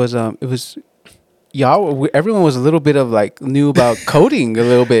MySpace was it was everyone was a little bit of like knew about coding a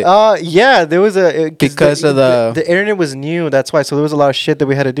little bit. Yeah, there was Because of the internet was new. That's why. So there was a lot of shit that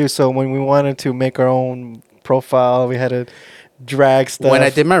we had to do. So when we wanted to make our own profile, we had to drag stuff. When I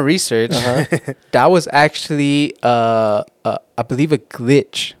did my research, Uh-huh. that was actually I believe a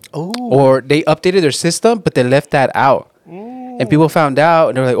glitch. Oh. Or they updated their system, but they left that out. And people found out,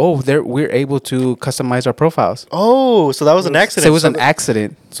 and they're like, "Oh, we're able to customize our profiles." Oh, so that was an accident. So it was an So-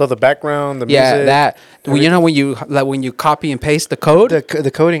 accident. So the background, the Yeah, music. that when you copy and paste the code.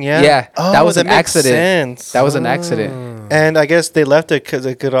 the coding, yeah. Yeah, that was an makes accident. sense. That was an accident. And I guess they left it because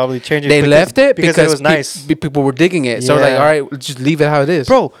it could probably change it. They left it because it was nice. people were digging it. So like, Yeah. all right, just leave it how it is,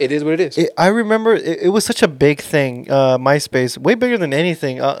 Bro, It is what it is. I remember it was such a big thing, MySpace, way bigger than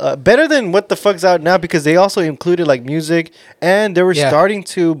anything. Better than what the fuck's out now because they also included like music and they were Yeah. starting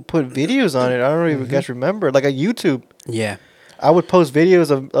to put videos on it. I don't know if you guys remember, like a YouTube. yeah. I would post videos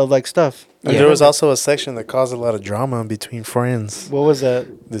of like stuff. And Yeah. there was also a section that caused a lot of drama between friends. What was that?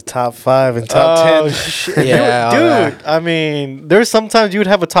 The top 5 and top 10. Shit. Yeah, all dude. that. I mean, there's sometimes you would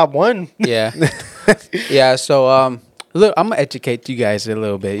have a top 1. Yeah. Yeah. So look, I'm gonna educate you guys a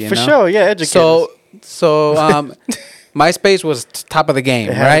little bit. For sure, yeah, educate us. So MySpace was top of the game,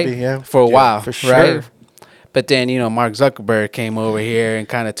 It had to right? be, yeah. For a Yeah, while, for sure. right? But then Mark Zuckerberg came over here and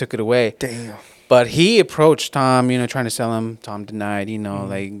kind of took it away. Damn. But he approached Tom, trying to sell him. Tom denied,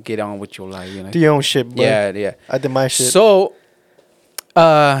 like get on with your life, Do your own shit, bro. Yeah. I did my shit. So,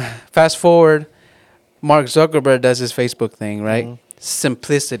 fast forward, Mark Zuckerberg does his Facebook thing, right?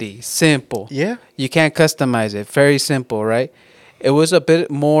 Simplicity, simple. yeah. You can't customize it. Very simple, right? It was a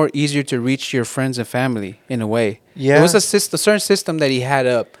bit more easier to reach your friends and family in a way. Yeah. It was a certain system that he had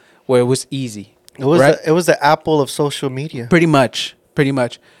up where it was easy. It was right? it was the Apple of social media. Pretty much.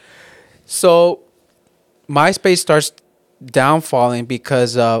 So MySpace starts downfalling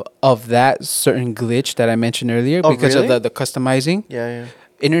because of that certain glitch that I mentioned earlier. Oh, Because really? of the customizing. Yeah.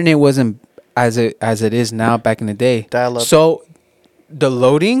 Internet wasn't as it is now back in the day. Dial-up. So the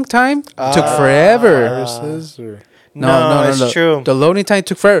loading time took forever. Viruses or No, it's true. The loading time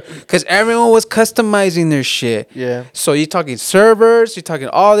took forever because everyone was customizing their shit. Yeah. So you're talking servers, you're talking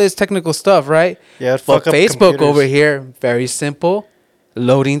all this technical stuff, right? Yeah, it'd But fuck up Facebook computers. over here, very simple.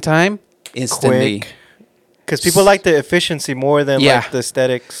 Loading time, instantly. Quick. Because people like the efficiency more than Yeah. like the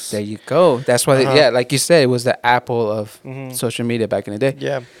aesthetics. There you go. That's why, Uh-huh. like you said, it was the Apple of Mhm. social media back in the day.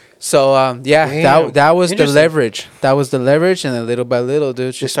 Yeah. So Damn. that was the Interesting. leverage. That was the leverage, and then little by little,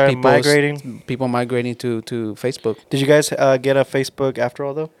 dude, just started people migrating to Facebook. Did you guys get a Facebook after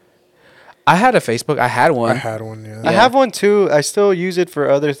all though? I had a Facebook. I had one. I had one, yeah. I Yeah. have one too. I still use it for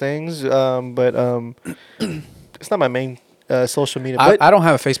other things, but it's not my main social media. But I don't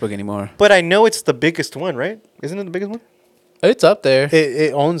have a Facebook anymore. but I know it's the biggest one, right? Isn't it the biggest one? It's up there.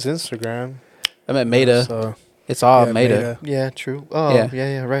 It owns Instagram. I'm at Meta. So, It's all yeah, Meta. Yeah, true. Oh, Yeah.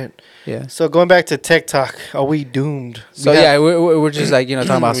 yeah, right. Yeah. So going back to TikTok, are we doomed? So We have- yeah, we're just like talking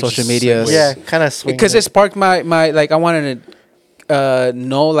about We're social just media. segues. yeah, kind of swing Because it sparked my like I wanted to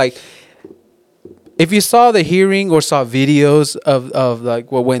know like if you saw the hearing or saw videos of like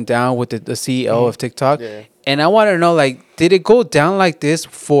what went down with the CEO of TikTok, Yeah. and I want to know, like, did it go down like this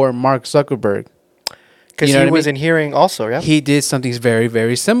for Mark Zuckerberg? Because You know he what I was mean? in hearing also, yeah. He did something very,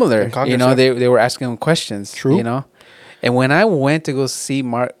 very similar. In Congress, You know, yeah. they were asking him questions. True. You know, and when I went to go see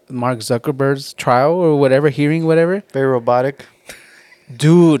Mark Zuckerberg's trial or whatever, hearing, whatever, Very robotic.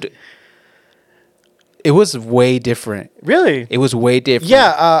 dude, it was way different. Really? It was way different.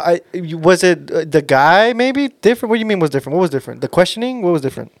 Yeah. Was it the guy maybe different? What do you mean was different? What was different? The questioning? What was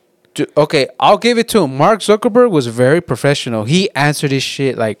different? Okay, I'll give it to him. Mark Zuckerberg was very professional. He answered his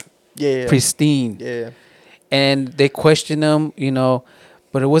shit like Yeah. pristine. Yeah. And they questioned him, you know,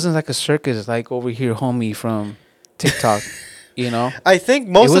 but it wasn't like a circus like over here, homie from TikTok, you know. I think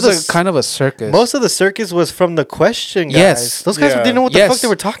It most was of the kind of a circus. most of the circus was from the question guys. Yes. Those guys Yeah. didn't know what the fuck they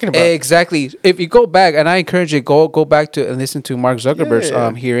were talking about. Exactly. If you go back, and I encourage you go back to and listen to Mark Zuckerberg's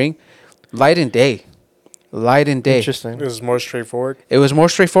Yeah. hearing, light and day. Interesting. It was more straightforward. It was more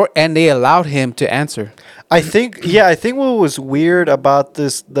straightforward, and they allowed him to answer. I think what was weird about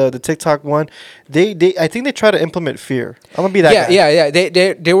this the TikTok one, they I think they try to implement fear. I'm gonna be that guy. Yeah.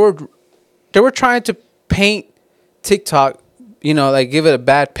 They were trying to paint TikTok, you know, like give it a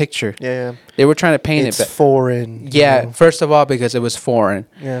bad picture. Yeah. They were trying to paint It's it. But foreign. yeah, you know? first of all, because it was foreign,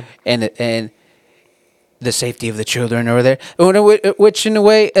 Yeah. and the safety of the children over there, which in a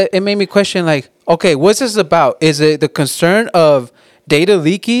way it made me question, like, okay, what's this about? Is it the concern of data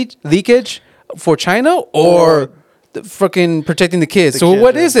leakage for China, or the freaking protecting the kids? The So kids,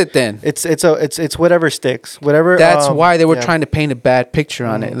 what yeah. is it then? It's whatever sticks. Whatever. That's why they were yeah. trying to paint a bad picture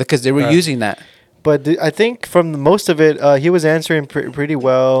on it, because they were Right. using that. But I think from most of it, he was answering pretty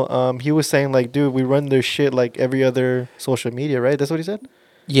well. He was saying like, dude, we run this shit like every other social media, right? That's what he said.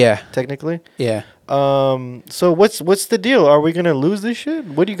 Yeah, Technically. yeah. So what's the deal? Are we gonna lose this shit?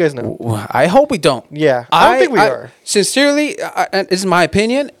 What do you guys know? I hope we don't. Yeah, I don't think we are. Sincerely, and this is my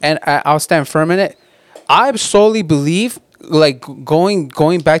opinion, and I'll stand firm in it. I solely believe, like going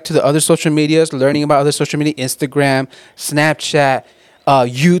back to the other social medias, learning about other social media, Instagram, Snapchat,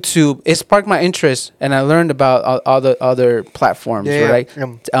 YouTube. It sparked my interest, and I learned about all the other platforms, Yeah, right?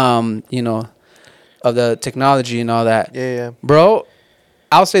 yeah. You know, of the technology and all that. Yeah. Bro,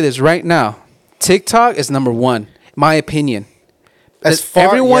 I'll say this right now. TikTok is number one, my opinion.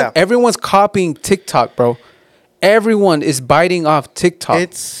 Everyone's copying TikTok, bro. Everyone is biting off TikTok.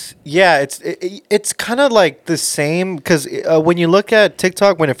 It's kind of like the same because when you look at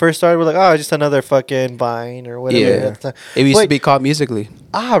TikTok when it first started, we're like, oh, just another fucking Vine or whatever. Yeah. It used to be called Musical.ly.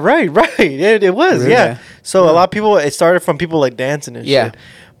 Right. It was, Really? yeah. So a lot of people, it started from people like dancing and Yeah. shit.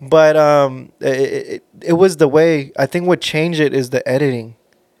 But it was the way. I think what changed it is the editing,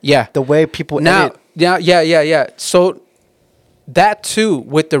 Yeah. the way people Now, edit. yeah. So that too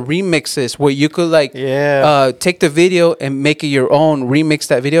with the remixes where you could like take the video and make it your own, remix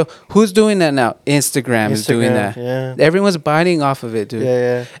that video. Who's doing that now? Instagram is doing that. Yeah. Everyone's biting off of it, dude.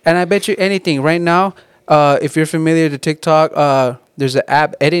 Yeah. And I bet you anything right now, if you're familiar to TikTok, there's an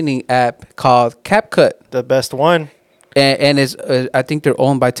editing app called CapCut. The best one. And it's I think they're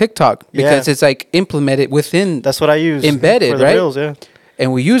owned by TikTok because it's like implemented within. That's what I use. Embedded, for the right? Reels, yeah.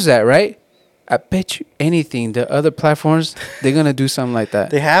 And we use that, right? I bet you anything, the other platforms, they're gonna do something like that.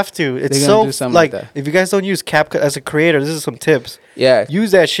 They have to. It's They're so gonna do something like like that. if you guys don't use CapCut as a creator, this is some tips. Yeah,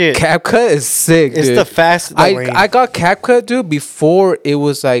 Use that shit. CapCut is sick. It's dude. the fast. I got CapCut, dude, before it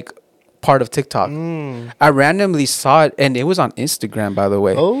was like part of TikTok. I randomly saw it, and it was on Instagram, by the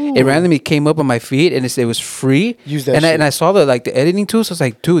way. Oh. It randomly came up on my feed, and it was free. Use that and shit. I saw the editing tools. I was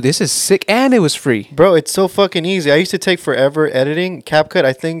like, dude, this is sick, and it was free. Bro, it's so fucking easy. I used to take forever editing CapCut.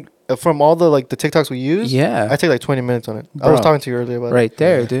 I think from all the the TikToks we use, Yeah. I take like 20 minutes on it. I was Bro. talking to you earlier about it. Right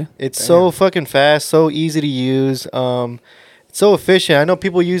there, dude. It's so fucking fast, so easy to use. It's so efficient. I know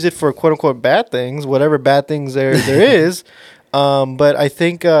people use it for quote unquote bad things, whatever bad things there is. But I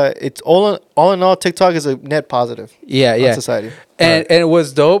think it's all in all, TikTok is a net positive Yeah, on yeah. society. And it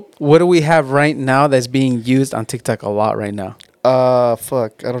was dope. What do we have right now that's being used on TikTok a lot right now?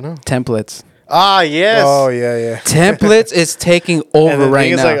 Fuck, I don't know. Templates. Ah, yes. Oh yeah. Templates is taking over And the right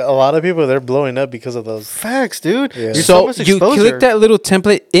thing is, now. like a lot of people, they're blowing up because of those. Facts, dude. Yeah. There's So much you exposure. click that little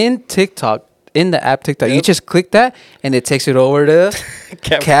template in TikTok, in the app TikTok. You Yep. just click that, and it takes it over to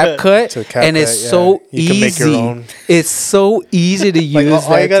CapCut, To and it's CapCut, so yeah. You can make your easy. own. It's so easy to Like, use.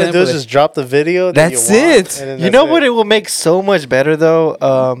 all you that gotta do is template. just drop the video. That That's you want, it. and then You that's know what it will make so much better though?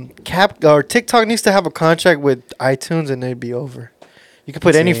 TikTok needs to have a contract with iTunes and they'd be over. You can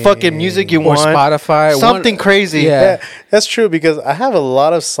put any fucking music you or want. Spotify, Something crazy. Yeah. Yeah, that's true because I have a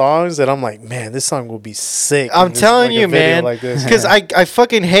lot of songs that I'm like, man, this song will be sick. I'm in this, telling like, a you, video man. like this. Because I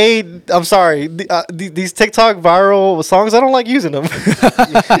fucking hate. I'm sorry. These TikTok viral songs. I don't like using them.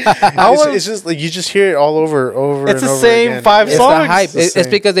 It's just like you just hear it all over It's and the over same again. 5 It's songs. the hype. the It's same.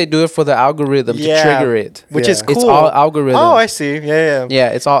 because they do it for the algorithm to trigger it. which Yeah. is cool. It's all algorithm. Oh, I see. Yeah. Yeah,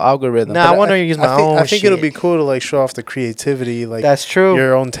 it's all algorithm. Nah, I But want to use my own. I think it'll shit. be cool to like show off the creativity, like That's true.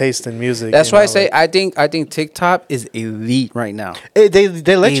 your own taste in music. that's you why I know, say like- I think TikTok is elite right now. They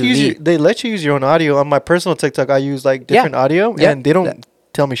let you use Elite. they let you use your own audio. On my personal TikTok, I use like different audio, Yeah. and they don't That-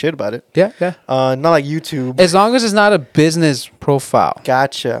 tell me shit about it. Yeah, yeah. Not like YouTube. As long as it's not a business profile,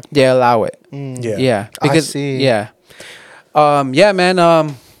 Gotcha. they allow it. Yeah. Yeah, I because see. yeah, yeah, man.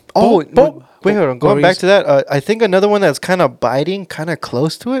 Oh, Bo- wait, hold on. what Going were back you to that, I think another one that's kind of biting, kind of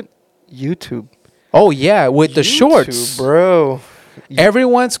close to it, YouTube. oh yeah, with the YouTube, shorts, bro.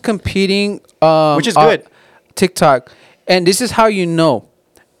 everyone's competing. Which is good. TikTok, and this is how you know.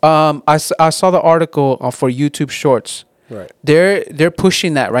 I saw the article for YouTube Shorts. right. They're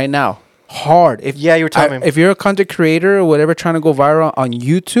pushing that right now hard. If Yeah, you were telling me. if you're a content creator or whatever trying to go viral on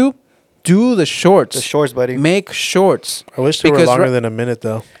YouTube, do the shorts. The shorts, buddy. Make shorts. I wish they were Because longer ri- than a minute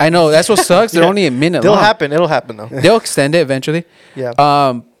though. I know that's what sucks. They're Yeah. only a minute It'll long. happen. It'll happen though. They'll extend it eventually. Yeah.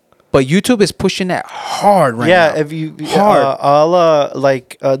 But YouTube is pushing that hard right yeah, now. if you Hard.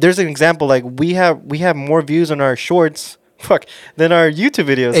 I'll there's an example like we have more views on our shorts than our YouTube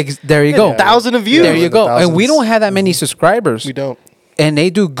videos. There you go. 1,000 of views. There you go. And we Thousands. don't have that many subscribers. We don't. And they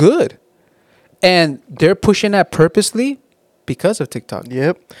do good. And they're pushing that purposely because of TikTok.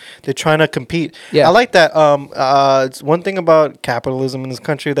 Yep, they're trying to compete. Yeah. I like that. It's one thing about capitalism in this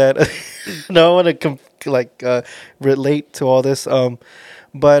country that no one to relate to all this.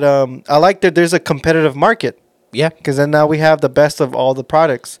 But I like that there's a competitive market Yeah. because then now we have the best of all the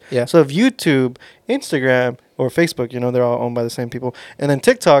products. Yeah. So if YouTube, Instagram, or Facebook, they're all owned by the same people, and then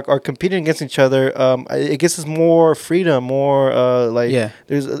TikTok are competing against each other, it gives us more freedom, more Yeah.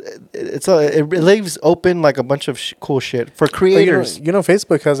 There's it leaves open like a bunch of cool shit for creators. You know,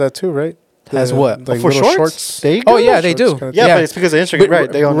 Facebook has that too, right? Has what? Like For little shorts? There you go. Oh yeah, they do. Shorts kinda Yeah, but it's because of Instagram, But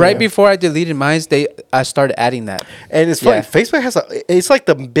right? They own right it. before I deleted mine, I started adding that. And it's funny. Yeah. Facebook it's like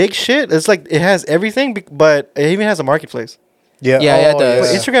the big shit. It's like it has everything, but it even has a marketplace. Yeah, Yeah, it oh, does.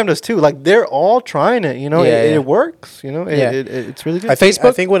 But Instagram does too. Like they're all trying it. Yeah, it yeah. works. Yeah. It's really good. I think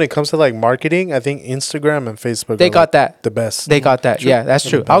Facebook- when it comes to like marketing, I think Instagram and Facebook They are, got like, that. the best. They got that. True. Yeah, that's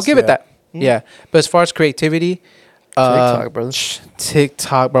They're true. the I'll best, give it yeah. that. Yeah. But as far as creativity, TikTok, brother.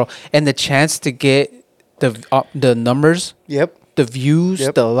 TikTok, bro, and the chance to get the numbers, Yep. the views,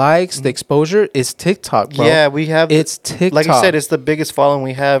 Yep. the likes, the exposure is TikTok, bro. Yeah, we have. It's TikTok. Like you said, it's the biggest following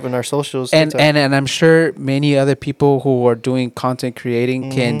we have in our socials. and TikTok. and I'm sure many other people who are doing content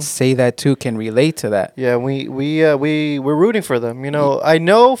creating can say that too, can relate to that. yeah, we're rooting for them. I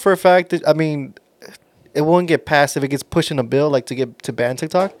know for a fact that it won't get passed if it gets pushed in a bill like to ban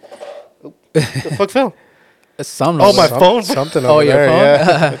TikTok. The fuck fell. Some Oh, my Some- phone. something Oh, over your there, phone?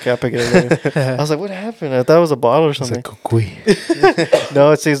 yeah. Okay, I'll pick it up later. I was like, what happened? I thought it was a bottle or It's something. like kukui.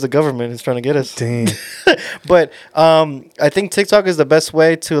 No, it says the government is trying to get us. Dang. But I think TikTok is the best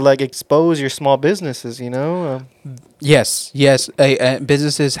way to like expose your small businesses. Yes,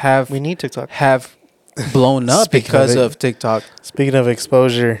 businesses We need TikTok. have blown up Speaking of because it- of TikTok. Speaking of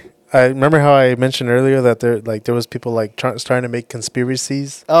exposure, I remember how I mentioned earlier that there was people like starting to make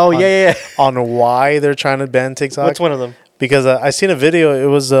conspiracies. Oh on, yeah. on why they're trying to ban TikTok. What's one of them? Because I seen a video. It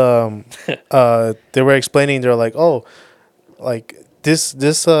was they were explaining. They're like, oh, like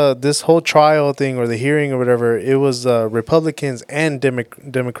this whole trial thing or the hearing or whatever. It was Republicans and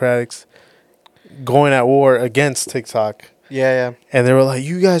Democrats going at war against TikTok. Yeah. And they were like,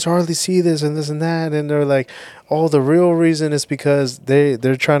 you guys hardly see this and this and that. And they're like, oh, the real reason is because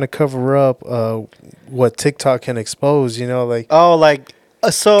they're trying to cover up what TikTok can expose, like. Oh, like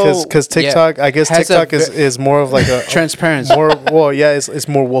so. Because TikTok, I guess Has a TikTok is more of like a Transparency. it's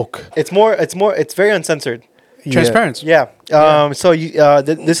more woke. It's very uncensored. Transparency. Yeah. So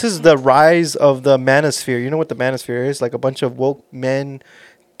this is the rise of the manosphere. You know what the manosphere is? Like a bunch of woke men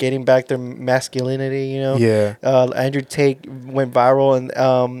getting back their masculinity. Yeah. Andrew Tate went viral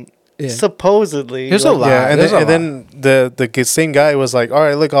and Yeah. supposedly There's a lot. Yeah, and There's a then the same guy was like, all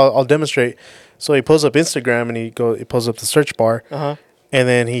right, look, I'll demonstrate. So he pulls up Instagram and he pulls up the search bar. Uh-huh. And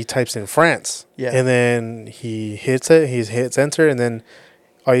then he types in France. Yeah. And then he hits it. He hits enter. And then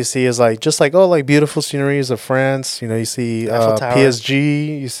all you see is like beautiful sceneries of France. You see Eiffel Tower.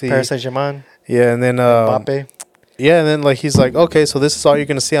 PSG. You see Paris Saint-Germain, Yeah, and then Mbappe. yeah, and then like he's like, okay, so this is all you're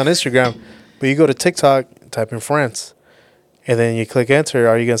gonna see on Instagram, but you go to TikTok, type in France, and then you click enter,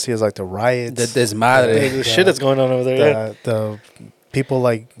 all you're gonna see is like the riots, The desmadre. The shit that's going on over there. Yeah. the people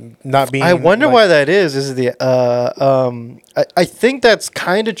like not being. I wonder like, why that is. Is the I think that's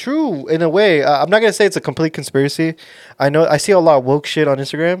kind of true in a way. I'm not gonna say it's a complete conspiracy. I know I see a lot of woke shit on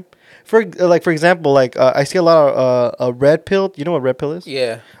Instagram. For example, I see a lot of red pill. You know what red pill is?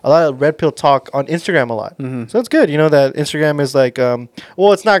 Yeah. A lot of red pill talk on Instagram a lot. So it's good. You know that Instagram is like,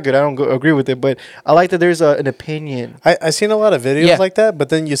 well, it's not good. I don't agree with it, but I like that there's an opinion. I seen a lot of videos Yeah. like that, but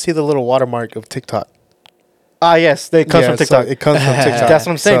then you see the little watermark of TikTok. Ah, yes, they come from so TikTok. it comes from TikTok. That's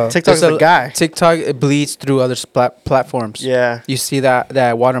what I'm saying. So- TikTok's the guy. TikTok it bleeds through other platforms. Yeah, You see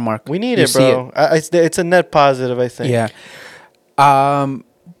that watermark. we need You it, see bro. It's a net positive, I think. Yeah.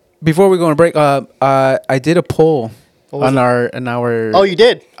 Before we go on break, I did a poll What was on it? our Oh, you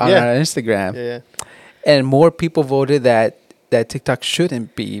did? on Yeah. our Instagram, Yeah. and more people voted that TikTok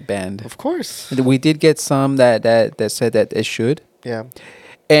shouldn't be banned. Of course. We did get some that said that it should. Yeah.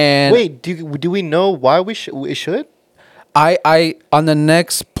 And Wait, do we know why it should? I on the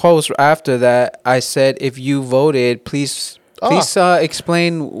next post after that I said if you voted, please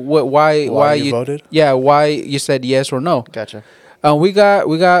explain why you voted? Yeah, why you said yes or no. Gotcha. We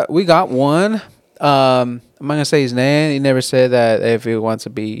got one. I'm not gonna say his name. He never said that if he wants to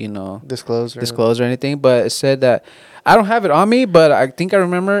be disclosed or anything. But it said that I don't have it on me, but I think I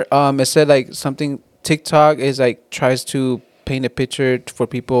remember. It said like something TikTok is like tries to paint a picture for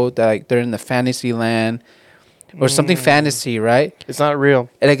people that like they're in the fantasy land or something fantasy, right? It's not real.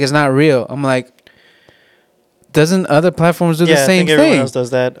 And like it's not real. I'm like, doesn't other platforms do the I same think everyone thing? else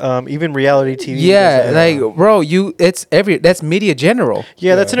does that. Even reality TV. Yeah, does that. like bro, that's media general.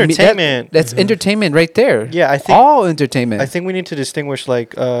 Yeah, that's entertainment. That's entertainment right there. Yeah, I think all entertainment. I think we need to distinguish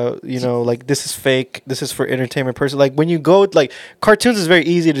like like this is fake, this is for entertainment person. Like when you go like cartoons is very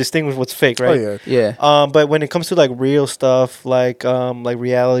easy to distinguish what's fake, right? Oh yeah. yeah. But when it comes to like real stuff like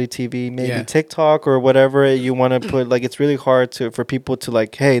reality TV, maybe Yeah. TikTok or whatever you want to put, like it's really hard for people to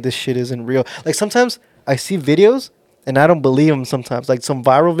like, hey, this shit isn't real. Like sometimes I see videos and I don't believe them. Sometimes like some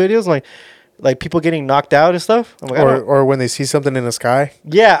viral videos, like people getting knocked out and stuff. I'm like, Or when they see something in the sky.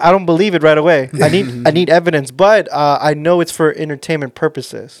 yeah, I don't believe it right away. I need evidence, but I know it's for entertainment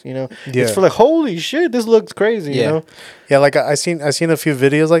purposes. You know, Yeah. it's for like, holy shit, this looks crazy. You Yeah. know, Yeah, like I seen a few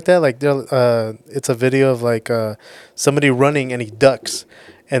videos like that. Like it's a video of like somebody running and he ducks,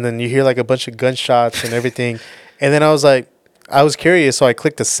 and then you hear like a bunch of gunshots and everything, and then I was curious, so I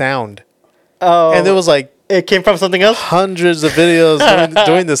clicked the sound, and there was like it came from something else. hundreds of videos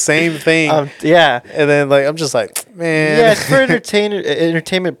doing the same thing, Yeah. and then like I'm just like, man, Yeah, it's for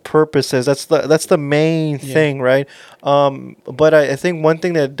entertainment purposes. That's the main thing, right? But I think one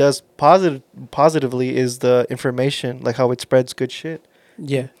thing that does positively is the information, like how it spreads good shit.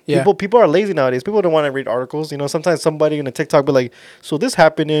 yeah. Yeah. People are lazy nowadays. People don't want to read articles. You know, sometimes somebody in a TikTok be like, "So this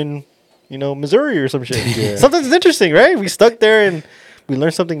happened in, Missouri or some shit." Yeah. Something it's interesting, right? We stuck there and we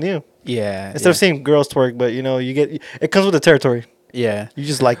learned something new yeah. instead of seeing girls twerk. But you get it comes with the territory. yeah. You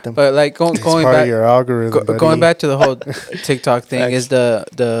just like them. But like going it's part back of your algorithm. buddy. going back to the whole TikTok thing Facts. is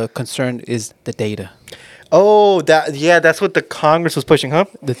the concern is the data. Oh, that's what the Congress was pushing, huh?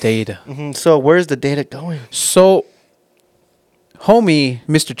 The data. So where's the data going? So homie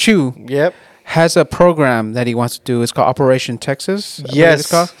Mr. Chu Yep. has a program that he wants to do. It's called Operation Texas. I believe Yes. it's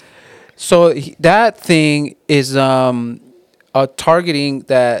called. So that thing is targeting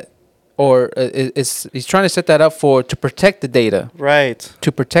that, or he's trying to set that up to protect the data, Right.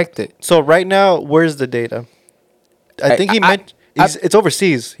 to protect it. So right now, where's the data? I think he meant it's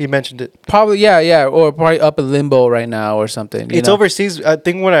overseas. He mentioned it. Probably yeah, or probably up in limbo right now or something. you It's know? overseas. I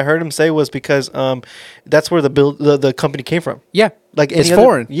think what I heard him say was because that's where the company came from. Yeah, Like it's any other-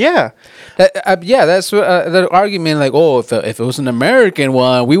 foreign. Yeah. Yeah, that's what, the argument. Like, oh, if it was an American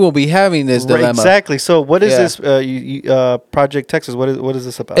one, we will be having this Right, dilemma. exactly. So what is Yeah. this Project Texas? What is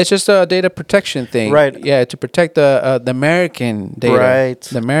this about? It's just a data protection thing, Right. Yeah, to protect the American data, Right.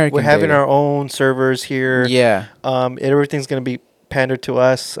 The American. We're having data. our own servers here. Yeah, Everything's gonna be pandered to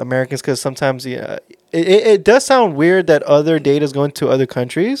us Americans because sometimes it does sound weird that other data is going to other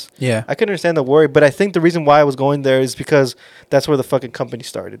countries. yeah, I can understand the worry, but I think the reason why I was going there is because that's where the fucking company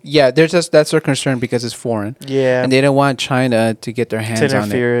started. yeah. That's their concern because it's foreign, Yeah, and they don't want China to get their to hands on it.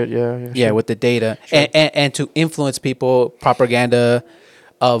 interfere. Yeah, Yeah, with the data and to influence people, propaganda,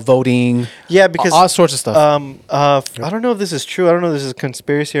 voting, yeah, because all sorts of stuff. I don't know if this is true. I don't know if this is a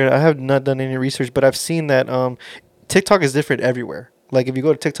conspiracy or I have not done any research, but I've seen that TikTok is different everywhere. Like if you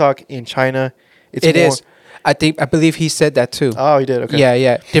go to TikTok in China, It is. I believe he said that too. Oh, he did. Okay.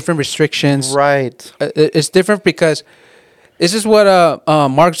 Yeah. Different restrictions. Right. It's different because This is what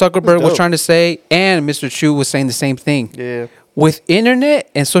Mark Zuckerberg was dope. trying to say, and Mr. Chu was saying the same thing. Yeah. With internet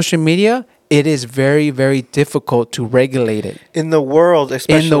and social media, it is very, very difficult to regulate it. In the world,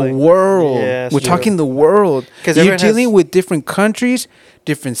 especially. In the world. Yeah, We're it's true. talking the world. 'Cause You're everyone has- dealing with different countries,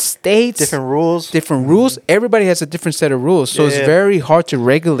 different states, Different rules. different rules. Everybody has a different set of rules. So it's Yeah. very hard to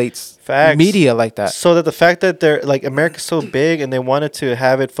regulate Facts. media like that. So that the fact that they're like America's so big and they wanted to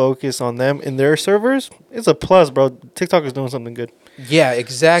have it focus on them in their servers, it's a plus, bro. TikTok is doing something good. Yeah,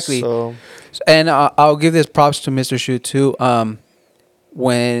 exactly. So And I'll give this props to Mr. Shu too.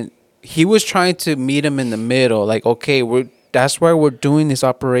 When he was trying to meet him in the middle, like, okay, that's why we're doing this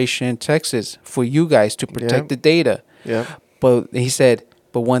operation in Texas for you guys to protect Yeah. the data. yeah, But he said,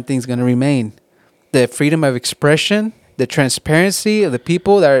 but one thing's gonna remain: the freedom of expression, the transparency of the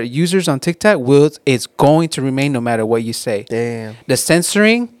people that are users on TikTok it's going to remain no matter what you say. damn, The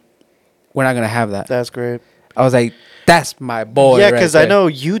censoring, we're not gonna have that. that's great. I was like, that's my boy. Yeah, right because I there. know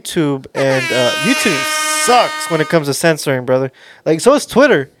YouTube and YouTube sucks when it comes to censoring, brother. Like so is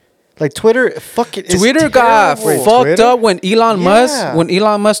Twitter. Like Twitter, fuck it. Twitter got terrible. fucked Twitter? up when Elon Musk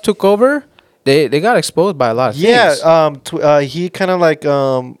Yeah. took over. They got exposed by a lot of Yeah, things. he kind of like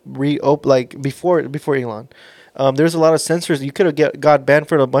before Elon. There's a lot of censors. You could have got banned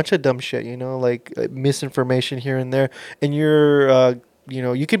for a bunch of dumb shit, you know, like misinformation here and there. And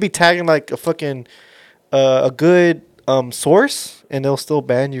you could be tagging like a fucking a good source, and they'll still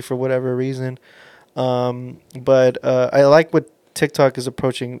ban you for whatever reason. But I like what TikTok is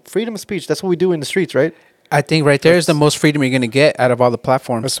approaching freedom of speech. That's what we do in the streets, right? I think right there is the most freedom you're gonna get out of all the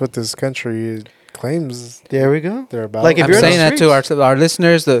platforms. That's what this country claims There we go. they're about. Like, if I'm you're in the saying that to our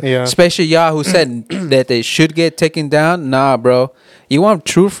listeners, Yeah. especially y'all who said that they should get taken down. Nah, bro. You want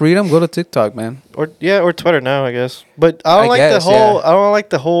true freedom? Go to TikTok, man. Or Twitter now, I guess. But I don't like guess, the whole. yeah. I don't like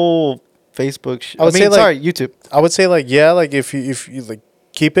the whole Facebook. I would say, like- sorry, YouTube. I would say like if you like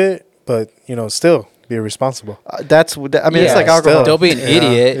keep it, but still be responsible. That's. I mean, it's Yeah, like alcohol. Don't be an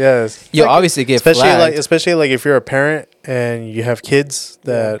idiot. Yes. You'll obviously get Especially like if you're a parent and you have kids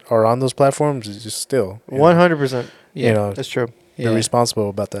that are on those platforms, it's just still 100%. Yeah. That's true. you're responsible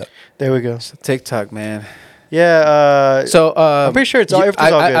about that. There we go. So TikTok, man. Yeah. So I'm pretty sure it's all.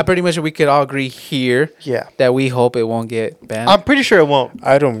 Everything's all good. I pretty much we could all agree here yeah. that we hope it won't get banned. I'm pretty sure it won't.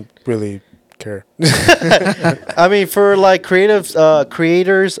 I don't really care. I mean, for like creators'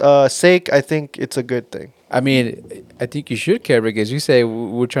 sake, I think it's a good thing. I mean, I think you should care because you say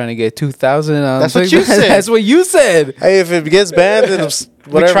we're trying to get 2,000 on That's what TikTok. you said. That's what you said. Hey, if it gets banned, then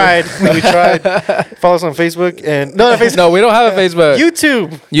whatever. We tried. We tried. Follow us on Facebook and not Facebook. No, we don't have a Facebook.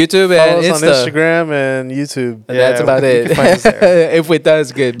 YouTube. YouTube Follow and us on Insta. Instagram and YouTube. And that's Yeah, about you it. can find us there. If it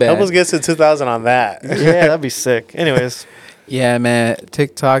does get banned. Help us get to 2,000 on that. Yeah, that'd be sick. Anyways, Yeah, man.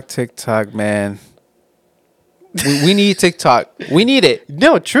 TikTok, man. We need TikTok. We need it.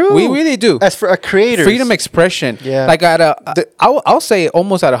 no, true. We really do. As for a creator, Freedom expression. Yeah. Like I'll say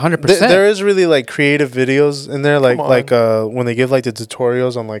almost at 100%. There is really like creative videos in there, like Come on. when they give like the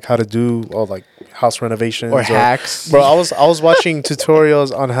tutorials on like how to do all like house renovations or hacks. Bro, I was watching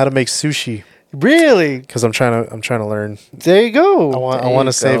tutorials on how to make sushi really. because I'm trying to learn. There you go. I There want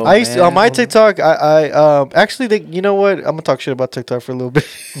you to save. go. I used to, on my man. TikTok. I actually, you know what? I'm gonna talk shit about TikTok for a little bit.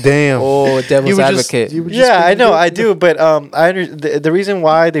 Damn. Oh, devil's You were just- advocate. you were just Yeah, I being know, good. I do, but the reason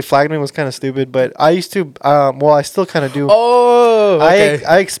why they flagged me was kind of stupid. But I used to, I still kind of do. Oh, okay.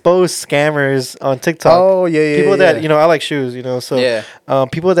 I expose scammers on TikTok. Oh yeah. People yeah. that I like shoes, so Yeah.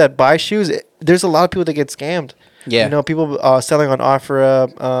 people that buy shoes, there's a lot of people that get scammed. Yeah. People selling on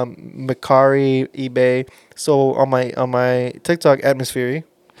OfferUp, Mercari, eBay. So on my TikTok atmosphere,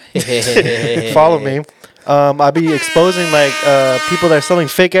 follow me. I'll be exposing like people that are selling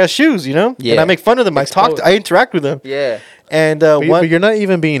fake ass shoes, and Yeah. I make fun of them. I interact with them, Yeah. and But you're not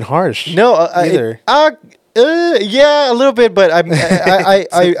even being harsh. no, either. yeah, a little bit, but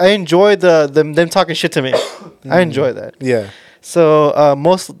I enjoy them talking shit to me. I enjoy that. Yeah. So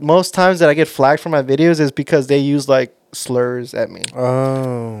most times that I get flagged for my videos is because they use like slurs at me.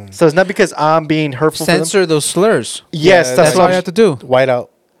 Oh. So it's not because I'm being hurtful. to them. Censor those slurs. Yes, Yeah, that's That's what all I'm you have to do. White out.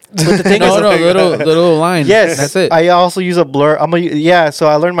 But the thing No, is, no, little line. yes, That's it. I also use a blur. So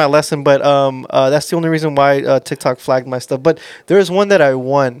I learned my lesson, but that's the only reason why TikTok flagged my stuff. But there's one that I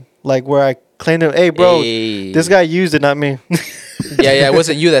won, like where I claimed, hey, bro, Hey. this guy used it, not me. Yeah, it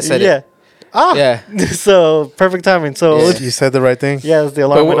wasn't you that said yeah. it. Ah. Yeah. So perfect timing. So Yeah. You said the right thing. yeah, the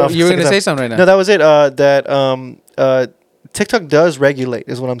alarm went off. You were second gonna say time. something right now. No, that was it. That TikTok does regulate,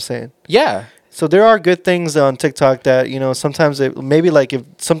 is what I'm saying. Yeah. So there are good things on TikTok that, you know, sometimes maybe like if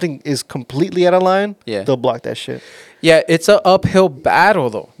something is completely out of line, Yeah. they'll block that shit. Yeah, it's an uphill battle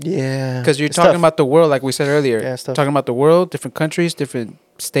though. Yeah. Because you're It's talking tough. about the world, like we said earlier. Yeah, it's tough. Talking about the world, different countries, different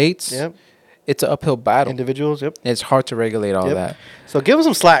states. Yep. It's an uphill battle. Individuals, yep. It's hard to regulate all Yep. that. So give them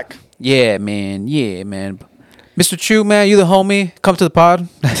some slack. Yeah, man. Yeah, man. Mr. Chu, man, you the homie. Come to the pod.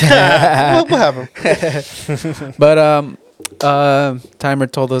 We'll have them. But Timer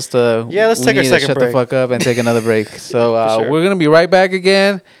told us to. Yeah, let's take our need to second shut break. the fuck up and take another break. So For sure. we're gonna be right back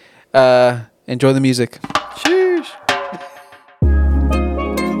again. Enjoy the music. Sheesh.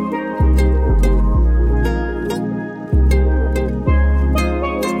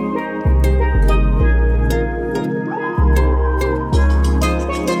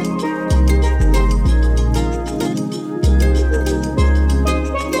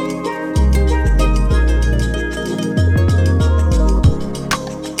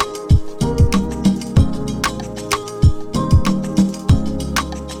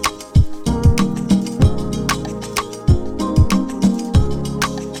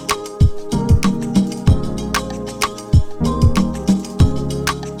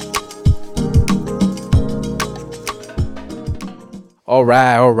 All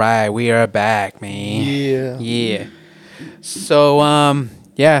right. We are back, man. Yeah. Yeah. So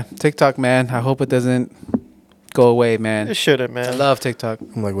yeah, TikTok, man. I hope it doesn't go away, man. It shouldn't, I man. love TikTok.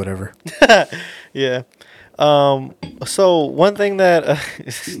 I'm like, whatever. Yeah. So one thing that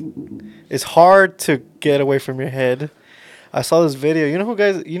is hard to get away from your head. I saw this video. You know who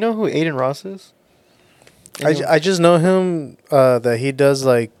Aiden Ross is? I just know him that he does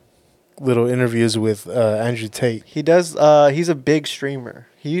like little interviews with Andrew Tate. He does. He's a big streamer.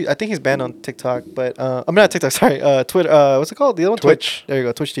 I think he's banned on TikTok, but I'm not TikTok. Sorry, Twitter. What's it called? The other one, Twitch. There you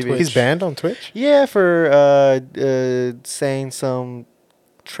go, Twitch TV. He's banned on Twitch? Yeah, for saying some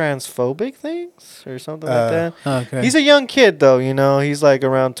transphobic things or something like that. Okay. He's a young kid though, you know. He's like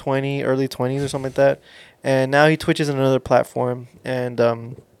around 20, early 20s or something like that. And now he twitches on another platform.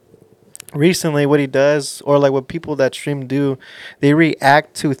 And recently what he does, or like what people that stream do, they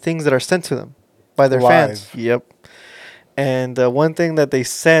react to things that are sent to them by their fans. Live. Yep. And one thing that they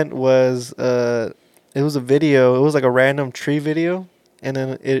sent was it was a video. It was like a random tree video, and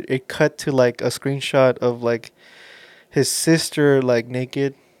then it cut to like a screenshot of like his sister like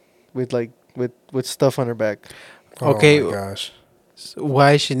naked with like with stuff on her back. Okay. Oh my gosh. So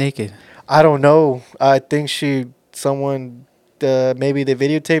why is she naked? I don't know. I think someone maybe they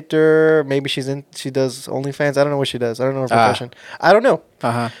videotaped her. Maybe she does OnlyFans. I don't know what she does. I don't know her profession. I don't know.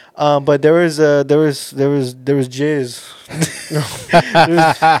 But there was jizz.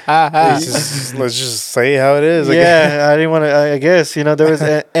 Let's just say how it is. Yeah, I didn't want to. I guess there was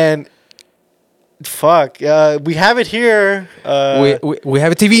and fuck. We have it here. We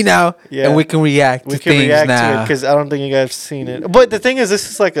have a TV now, Yeah. and we can react to things now. because I don't think you guys have seen it. But the thing is, this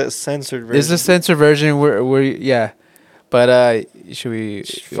is like a censored version. This is a censor version where yeah. But should we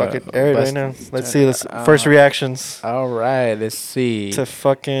Fuck it, air it bust- right now. Let's see this first reactions All right, let's see. to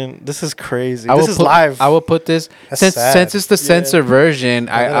fucking. This is crazy. I This will is put- live. I will put this That's since sad. it's the censor version.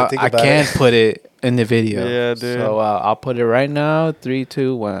 I gotta think I about can't it. put it in the video. Yeah, dude. So I'll put it right now. 3,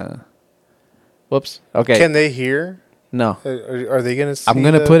 2, 1. Whoops. Okay. Can they hear? No, Are they gonna? See I'm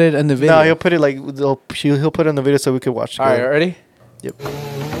gonna put it in the video. No, he'll put it like he'll put it in the video so we could watch it. All right, ready? Yep.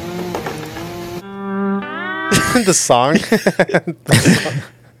 the song.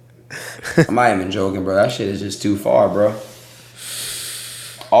 I'm not even joking, bro. That shit is just too far, bro.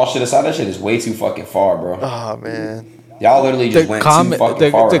 All shit aside, that shit is way too fucking far, bro. Oh man. Y'all literally just went too fucking far. The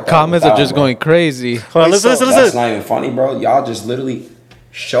with that comments are without, just bro. going crazy. Hold on, listen. That's not even funny, bro. Y'all just literally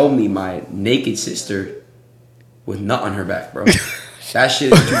showed me my naked sister with nut on her back, bro. That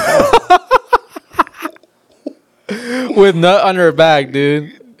shit is too far. With nut on her back,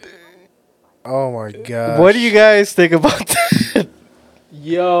 dude. Oh my god. What do you guys think about that?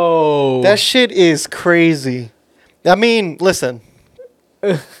 Yo. That shit is crazy. I mean, listen.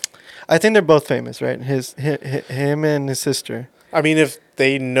 I think they're both famous, right? Him and his sister. I mean, if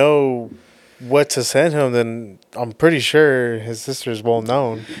they know what to send him, then I'm pretty sure his sister is well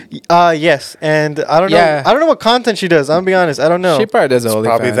known. Yes, and I don't know. Yeah. I don't know what content she does. I'll be honest. I don't know. She probably does It's OnlyFans.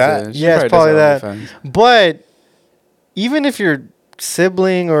 probably that. then. She Yeah, it's probably does that. OnlyFans. But even if your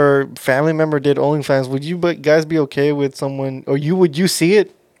sibling or family member did OnlyFans, would you guys be okay with someone, or would you see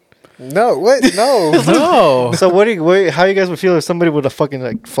it? No, what? No. No. So how you guys would feel if somebody would have fucking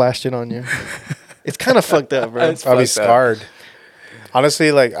like flashed it on you? It's kind of fucked up, bro. It's I'll be fucked up. scarred.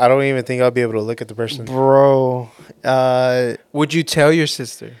 Honestly, like I don't even think I'll be able to look at the person. Bro, Would you tell your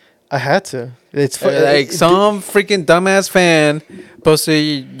sister? I had to. It's Like some freaking dumbass fan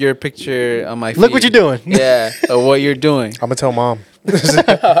posted your picture on my feed. Look what you're doing. Yeah, of what you're doing. I'm gonna tell mom.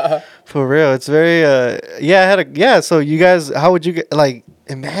 For real. It's very yeah, I had a so you guys, how would you get, like,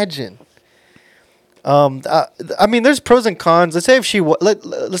 imagine? I mean, there's pros and cons. Let's say if she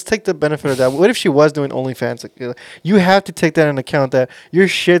let's take the benefit of that. What if she was doing OnlyFans? Like, you have to take that into account that your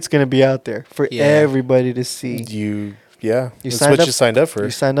shit's gonna be out there for everybody to see. You You that's signed what up- you signed up for.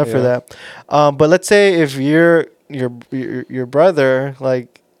 You signed up for that. But let's say if your brother,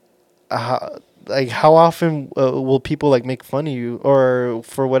 like, how often will people like make fun of you or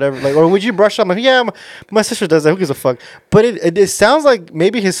for whatever, like, or would you brush off like, yeah, my sister does that, who gives a fuck? But it sounds like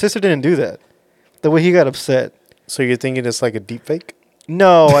maybe his sister didn't do that, the way he got upset. So you're thinking it's like a deep fake?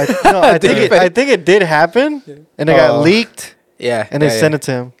 No, I think it did happen, and it got leaked, Yeah, and they sent it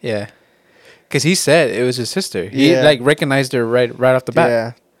to him. Yeah, because he said it was his sister. He Yeah. like recognized her right off the bat.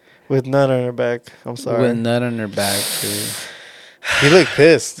 Yeah, with nut on her back. I'm sorry. With nut on her back, dude. He looked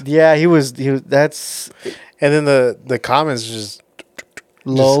pissed. Yeah, he was. That's And then the comments just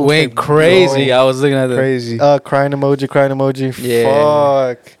low. Just went crazy. I was looking at the crazy. Crying emoji.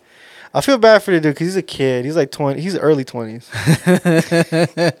 Yeah. Fuck. I feel bad for the dude because he's a kid. He's like 20. He's early 20s.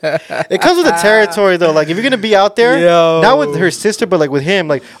 It comes with the territory, though. Like, if you're going to be out there, Yo. not with her sister, but like with him,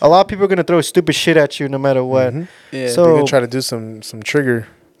 like, a lot of people are going to throw stupid shit at you no matter what. Mhm. Yeah. So- They're gonna try to do something to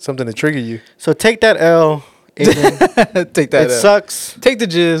trigger you. So take that L, Aiden. Take that. It out. sucks. Take the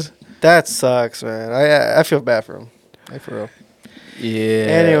jizz. That sucks, man. I feel bad for him. Like, for real. Yeah.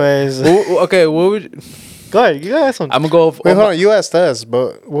 Anyways. Okay. What would Go ahead. You guys some. I'm gonna go? Wait, hold on. You asked us,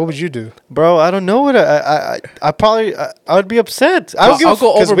 but what would you do? Bro, I don't know what I probably I would be upset. I I'll would give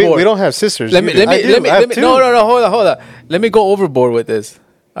go Because overboard. we don't have sisters. Let me either. I do. I have two. no, hold on. Let me go overboard with this.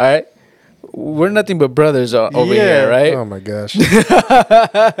 All right. We're nothing but brothers over Yeah. here, right? Oh my gosh.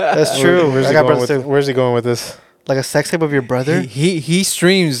 That's true. Where's I he got going brothers with? too. Where's he going with this? Like a sex tape of your brother? He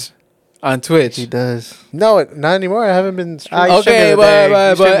streams on Twitch. He does. No, not anymore. I haven't been. Ah, you Okay, streamed the other day. but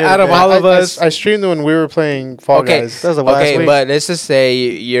You streamed the out other of day. all of us, I streamed when we were playing Fall Okay. Guys. That was the last Okay, week. but let's just say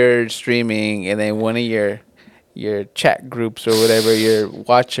you're streaming, and then one of your chat groups or whatever, your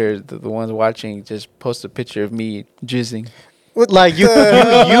watchers, the ones watching, just post a picture of me jizzing. Like you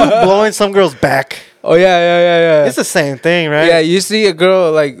blowing some girl's back. Oh yeah. It's the same thing, right? Yeah, you see a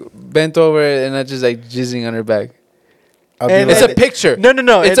girl like bent over and not just like jizzing on her back. I'll be And like, It's a picture.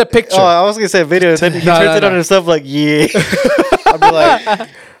 No. It's a picture. Oh, I was gonna say a video. Then he No, turns no, it on no. himself like, yeah. I'll be like,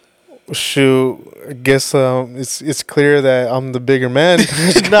 shoot. I guess it's clear that I'm the bigger man.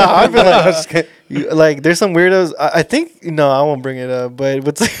 No, I'd be like, like there's some weirdos. I think no, I won't bring it up. But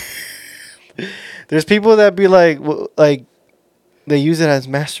there's people that be like they use it as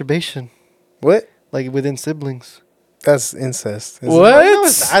masturbation, What? like within siblings. That's incest. isn't What? it? No,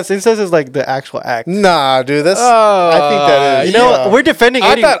 it's incest is like the actual act. Nah, dude. That's. Oh, I think that is. You know, we're defending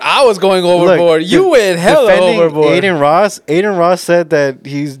I Aiden. thought I was going overboard. Look, You went hella defending overboard. Aiden Ross. Aiden Ross said that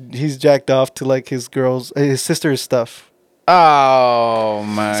he's jacked off to like his sister's stuff. Oh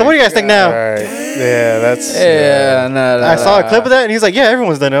my. So what do you guys think All now? right. Yeah, that's. Yeah, no. I saw a clip of that and he's like, yeah,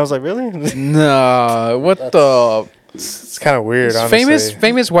 everyone's done it. I was like, really? No, what the? It's kind of weird. Honestly.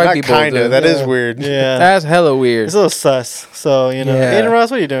 Famous white Not people. kinda. dude. That is Yeah. weird. Yeah. That's hella weird. It's a little sus. So, you know, Yeah. Aiden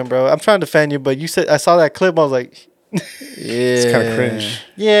Ross, what are you doing, bro? I'm trying to defend you, but you said I saw that clip. I was like, Yeah, It's kind of cringe.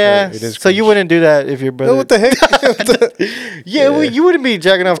 yeah. Right, it is So you cringe. wouldn't do that if your brother. No, what the heck? Yeah, well, you wouldn't be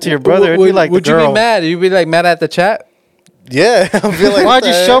jacking off to your brother. It'd be like would the you girl. be mad? You'd be like mad at the chat. Yeah, I'll be like, Why'd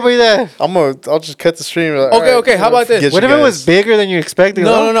you show me that? I'll just cut the stream. Like, Okay, all okay, how about this? forget What you if it was guys. bigger than you expected?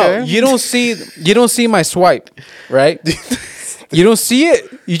 No. Okay. You don't see my swipe, right? You don't see it.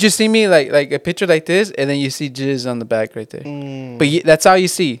 You just see me like a picture like this, and then you see jizz on the back right there. Mm. But that's all you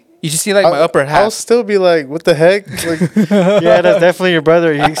see. You just see like my upper I'll half. still be like, what the heck? Like, Yeah, that's definitely your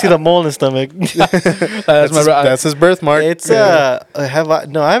brother. You can see the mole in his stomach. that's his birthmark. It's Yeah.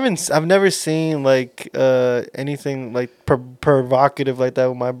 I've never seen like anything like provocative like that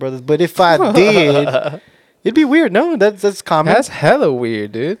with my brothers. But if I did, it'd be weird. No, that's common. That's hella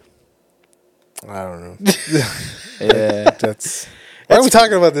weird, dude. I don't know. Yeah, That's. Why are we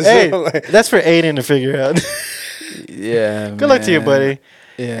talking about this? Hey, Like, that's for Aiden to figure out. yeah. Good luck to you, man. buddy.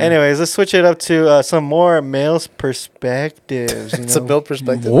 Yeah. Anyways, let's switch it up to some more males' perspectives. You it's a know? build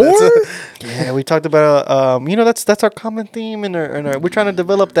perspective. More? That's Yeah, we talked about that's our common theme in our we're trying to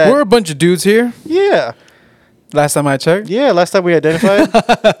develop that. We're a bunch of dudes here. Yeah, Last time I checked. yeah. Last time we identified,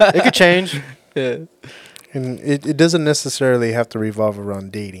 it could change. Yeah. And it doesn't necessarily have to revolve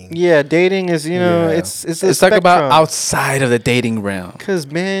around dating. Yeah, dating is Yeah. it's Let's talk about outside of the dating realm. because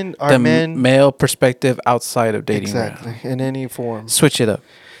men are The men male perspective outside of dating exactly realm. in any form. Switch it up.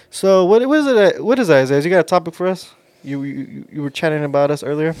 So what is it? What is that? Isaiah? You got a topic for us? You were chatting about us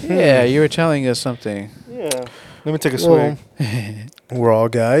earlier. Yeah, you were telling us something. Yeah. Let me take a Well, swig. we're all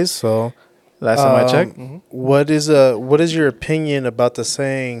guys, so Last time I checked. Mhm. what is your opinion about the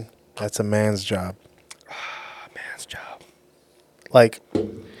saying that's a man's job? Man's job. Like,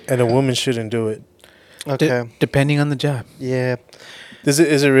 and a woman shouldn't do it. Okay. Depending on the job. Yeah. Is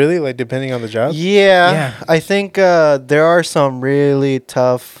it really like depending on the job? Yeah. Yeah. I think there are some really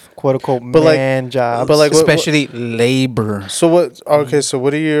tough quote unquote But like- man jobs. but like- Especially labor. So what? Okay, so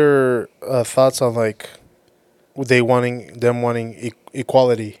what are your thoughts on like them wanting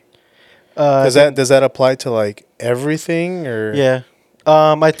equality? Does that apply to like everything or? Yeah.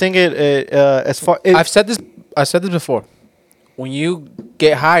 I think it as far I've said this before. When you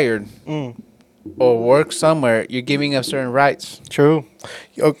get hired or work somewhere, you're giving up certain rights. true.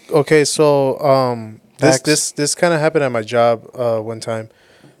 Okay, so Facts. this kind of happened at my job one time.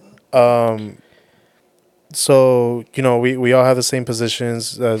 So we all have the same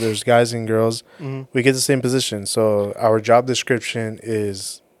positions. There's guys and girls. Mhm. We get the same position. So our job description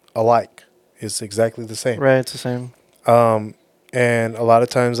is alike. It's exactly the same. Right, it's the same. And a lot of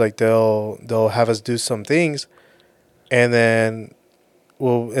times like they'll have us do some things, and then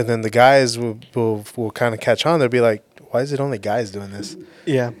the guys will kind of catch on. They'll be like, why is it only guys doing this?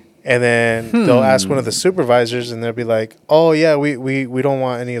 Yeah. And then they'll ask one of the supervisors, and they'll be like, "Oh yeah, we don't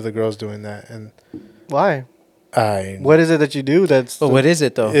want any of the girls doing that." And Why? I What is it that you do that's But what is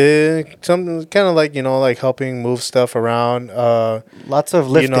it though? something kind of like like helping move stuff around. lots of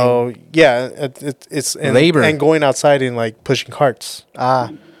lifting? It's Labor. and going outside and like pushing carts.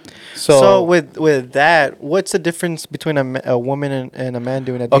 So with that, what's the difference between a woman and a man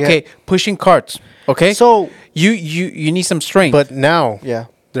doing that? Do you Okay, pushing carts. Okay, have- so you need some strength. but now yeah.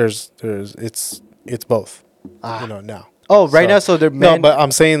 there's it's both. Ah. Now. Oh, right So- now, so they're No, men. but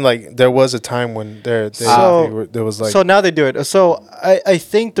I'm saying like there was a time when there was like So now they do it. So I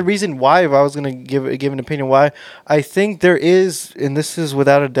think the reason why, if I was gonna give an opinion why, I think there is, and this is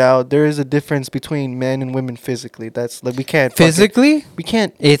without a doubt, there is a difference between men and women physically. That's like we can't physically, we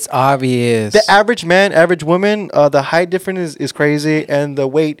can't. it's obvious. The average man, average woman, the height difference is crazy, and the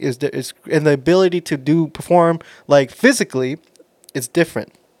weight is and the ability to perform like physically, it's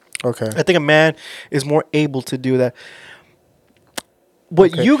different. okay. I think a man is more able to do that.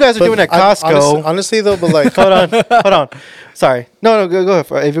 What Okay. you guys are But doing at I- Costco? honestly though, but like hold on. Sorry. No, go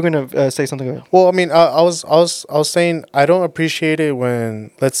ahead. If you're gonna say something, go ahead. Well, I mean, I was saying I don't appreciate it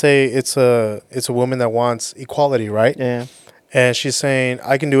when, let's say, it's a woman that wants equality, right? Yeah. And she's saying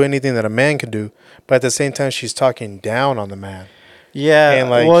I can do anything that a man can do, but at the same time she's talking down on the man, Yeah. and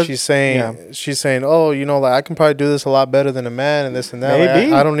like well, she's saying, yeah. oh, like I can probably do this a lot better than a man, and this and that. Like,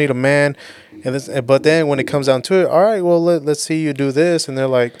 Maybe. I don't need a man, and this. But then when it comes down to it, all right, well let's see you do this, and they're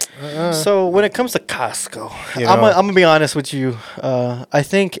like, So when it comes to Costco, You I'm know. gonna be honest with you. I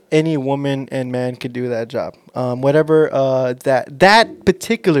think any woman and man could do that job. Whatever that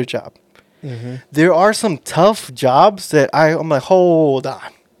particular job. There are some tough jobs that I'm like, hold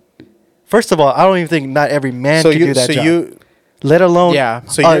on. First of all, I don't even think not every man can do that job. Let alone Yeah.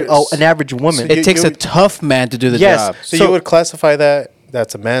 So you're- an average woman. So it takes a tough man to do the Yes. job. So So- you would classify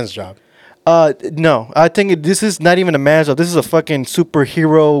that's a man's job. No, I think this is not even a man's job. This is a fucking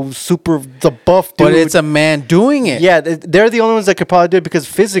superhero, the buff dude. But it's a man doing it. yeah. They're the only ones that could probably do it because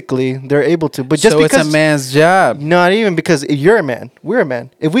physically they're able to. But just so because it's a man's job. not even because you're a man, we're a man.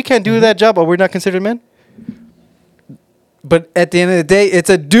 If we can't do that job, are we not considered men? But at the end of the day, it's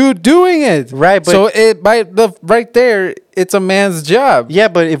a dude doing it. Right, but- so right there, it's a man's job. Yeah,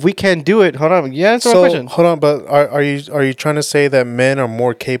 but if we can't do it, hold on. Yeah, answer my So question. hold on, but are you trying to say that men are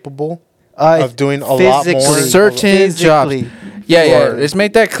more capable of doing a lot more? physically. Certain jobs. Physically. Yeah. Or- Let's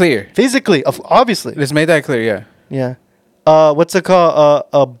make that clear. Physically, obviously. Let's make that clear. Yeah. Yeah. What's it called?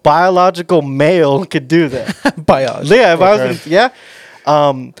 A biological male could do that. Biology. Yeah, if I was Okay. gonna, yeah.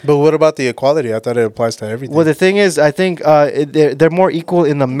 But what about the equality? I thought it applies to everything. Well, the thing is, I think they're more equal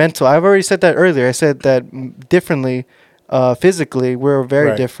in the mental. I've already said that earlier. I said that differently. Physically, we're very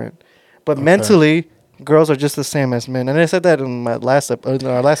Right. different, but mentally, girls are just the same as men. And I said that in my in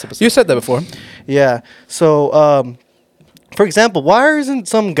our last episode. You said that before. Yeah. So, for example, why isn't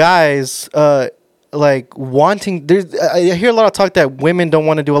some guys like wanting? I hear a lot of talk that women don't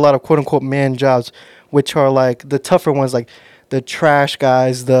want to do a lot of quote unquote man jobs, which are like the tougher ones, like the trash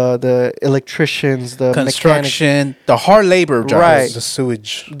guys, the electricians, the mechanics, Construction, the hard labor jobs. Right. The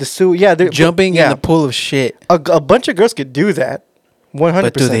sewage. yeah, they're Jumping in the pool of shit. a bunch of girls could do that. 100%.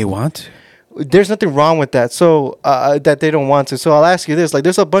 But do they want to? There's nothing wrong with that. So that they don't want to. So I'll ask you this: like,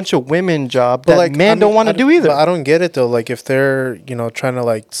 there's a bunch of women job that like, men don't want to do either. But I don't get it though. Like if they're trying to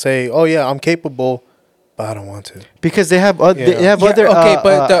like say, oh yeah, I'm capable, but I don't want to. Because they have other. They have Yeah, other. okay,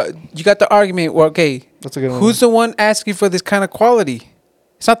 but you got the argument. Well, okay, That's a good one. who's the one asking for this kind of quality?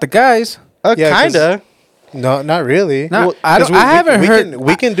 It's not the guys. Yeah, 'cause- kinda. No, not really. Not, Well, I, 'Cause don't, I haven't heard.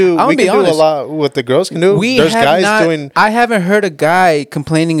 We can do. I'm We be can do a honest. lot. What the girls can do. There's have guys not, doing. I haven't heard a guy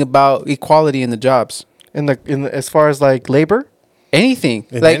complaining about equality in the jobs. In the as far as like labor. Anything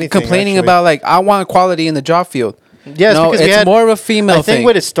In like anything, complaining actually. about like I want equality in the job field. Yes, no, because it's we had, more of a female I think thing.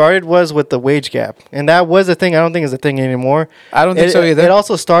 what it started was with the wage gap, and that was a thing. I don't think it's a thing anymore. I don't think It- so either. It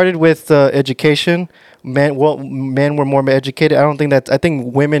also started with education. Men were more educated. I don't think that. I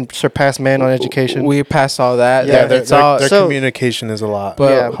think women surpassed men on education. We passed all that. Yeah, Yeah, it's all. their so- communication is a lot.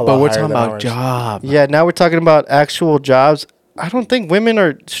 but yeah, a lot but we're higher talking than about ours. job. Yeah, now we're talking about actual jobs. I don't think women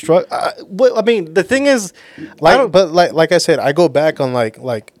are I mean, the thing is, Like I said, I go back on like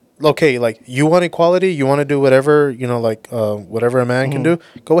okay, like you want equality, you want to do whatever whatever a man can do,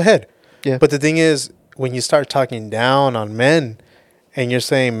 go ahead. Yeah. But the thing is, when you start talking down on men, and you're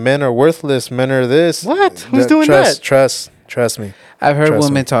saying men are worthless, men are this. What? Who's doing that? Trust me. I've heard Trust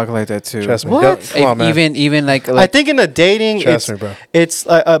women me. talk like that too. Trust me. What? Don't- Come on, man. Even like I think in the dating, Trust me, bro. it's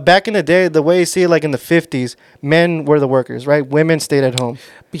back in the day, the way you see it, like in the 50s, men were the workers, right? Women stayed at home.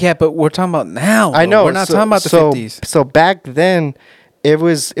 yeah, but we're talking about now. I though. know. We're not so- talking about the so, 50s. So back then, it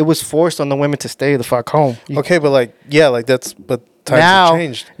was forced on the women to stay the fuck home. Okay, but like times now, have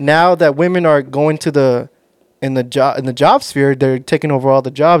changed. now that women are going to in the job sphere, they're taking over all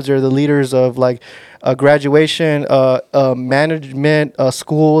the jobs. They're the leaders of like graduation, management,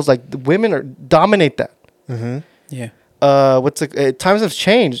 schools. Like the women dominate that. Mm-hmm. Yeah. Times have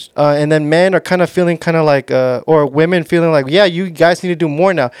changed, and then men are kind of feeling kind of like, or women feeling like, yeah, you guys need to do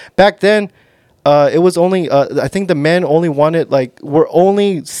more now. Back then, it was only I think the men only wanted were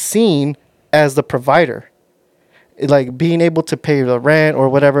only seen as the provider, like being able to pay the rent or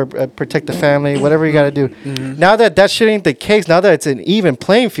whatever, protect the family, whatever you got to do. Mm-hmm. Now that shit ain't the case, now that it's an even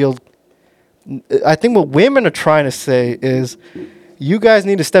playing field, I think what women are trying to say is, you guys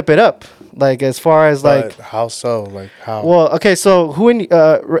need to step it up. Like as far as like, How so? Like how? well, okay, so who in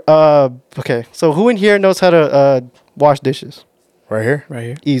who in here knows how to wash dishes? Right here. Right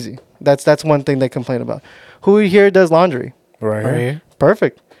here. Easy. That's one thing they complain about. Who here does laundry? Right Right here. here.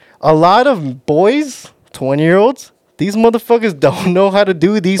 Perfect. A lot of boys, 20-year-olds, these motherfuckers don't know how to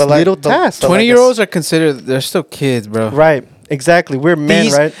do these But like- little but- tasks. but like 20-year-olds are considered. They're still kids, bro. Right. Exactly. We're men,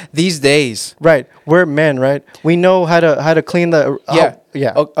 These, right? These days. Right. We're men, right? We know how to clean the Yeah.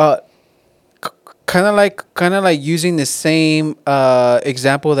 yeah. Kind of like using the same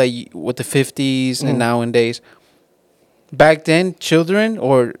example that with the 50s and nowadays. Back then, children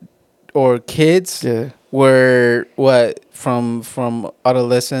or kids Yeah. were what from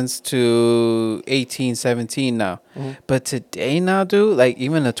adolescence to 18, 17 now. But today now, dude, like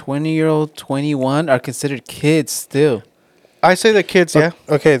even a 20-year-old, 21 are considered kids still. I say the kids, yeah.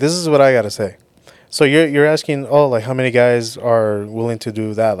 Okay, this is what I gotta say. So you're asking, like how many guys are willing to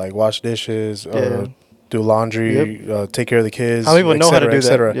do that, like wash dishes or Yeah. do laundry, take care of the kids. How many people et know how to cetera, do et that?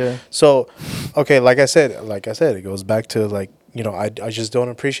 cetera. Yeah. So, okay, like I said, it goes back to like I just don't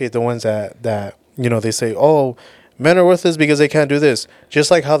appreciate the ones that they say, oh, men are worthless because they can't do this.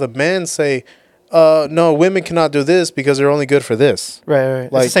 Just like how the men say, no, women cannot do this because they're only good for this.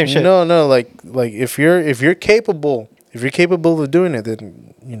 Right. Like it's the same shit. No, like if you're capable of doing it,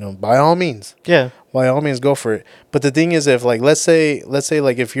 then by all means. Yeah. By all means, go for it. But the thing is, if like let's say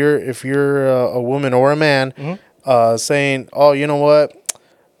like if you're a woman or a man, saying, oh, you know what,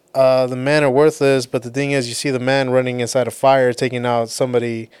 the men are worthless. But the thing is, you see the man running inside a fire, taking out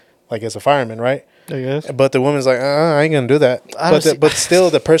somebody like as a fireman, right? I guess. But the woman's like, I ain't gonna do that. I don't see- But still,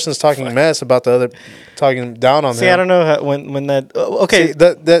 the person's talking mess about the other, talking down on See, him. I don't know how, when that. Okay. See,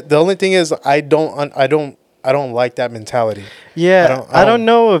 the only thing is, I don't like that mentality. Yeah. I don't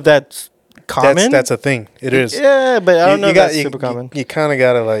know if that's common. That's a thing. It is. Yeah, but I don't know if that's super common. You kind of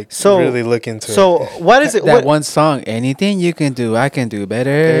gotta like So- really look into So it. what is it? That What, one song, anything you can do, I can do better.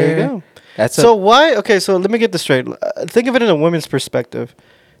 there you go. That's So why? Okay, so let me get this straight. Think of it in a woman's perspective.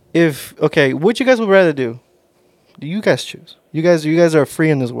 What you guys would rather do? Do you guys choose? You guys are free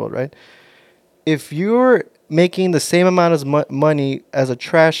in this world, right? If you're making the same amount of money as a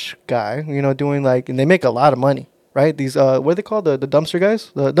trash guy, doing and they make a lot of money. right? These what are they called? The dumpster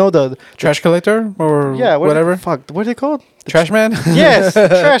guys? The Trash collector or yeah, whatever. Fuck, what are they called? Trash man. Yes, the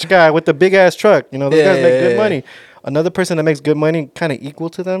trash guy with the big ass truck. You know, those guys make good Yeah. money. Another person that makes good money, kind of equal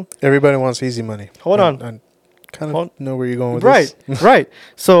to them. Everybody wants easy money. Hold on. I kind Hold- of know where you're going with Right, this. right.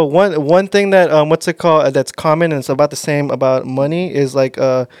 So one thing that what's it called that's common and it's about the same about money is like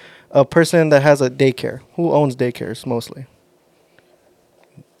a person that has a daycare. Who owns daycares mostly?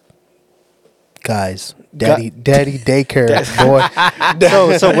 Guys, daddy daycare,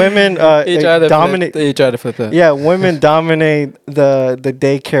 boy. So women dominate. They try to flip that. Yeah, women dominate the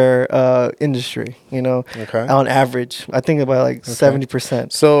daycare industry. You know, Okay. on average, I think about like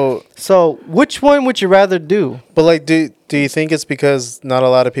 70%. So, So, which one would you rather do? but like, do you think it's because not a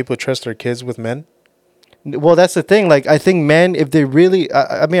lot of people trust their kids with men? Well, that's the thing. Like, I think men, if they really,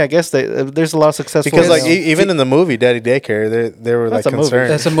 I mean, I guess there's a lot of successful. Because like males. even in the movie Daddy Daycare, they were like That's a movie. concerned.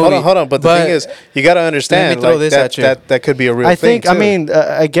 That's a Hold movie. on. But the But thing is, you got to understand throw like this that, at you. that could be a real I thing. think, I too. mean,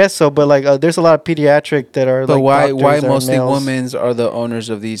 I guess so, but like, there's a lot of pediatric that are. But like why doctors that are mostly males. women are the owners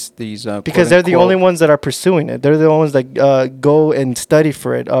of these Because they're the only ones that are pursuing it. They're the ones that go and study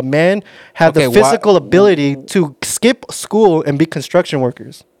for it. Men have Okay, the why- physical ability to skip school and be construction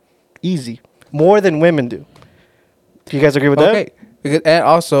workers, easy, more than women do. Do you guys agree with Okay, because, and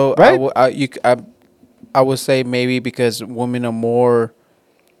also Right? I would say maybe because women are more.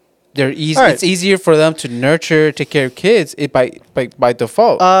 They're easy. All right. It's easier for them to nurture, take care of kids. By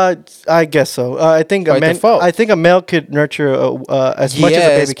default. that? I guess so. I think By default. I think a male could nurture as much as a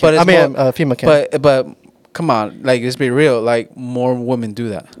Yes, baby but can. I it's mean, more- a female can. but come on, like let's be real. Like more women do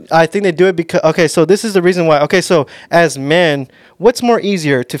that. I think they do it because okay, so this is the reason why. Okay, so as men, what's more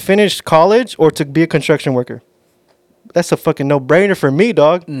easier to finish college or to be a construction worker? That's a fucking no-brainer for me,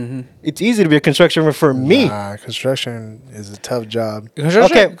 dog. Mm-hmm. It's easy to be a construction worker for me. construction is a tough job.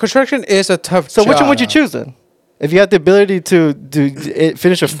 Construction is a tough. So which one job. would you choose then? If you had the ability to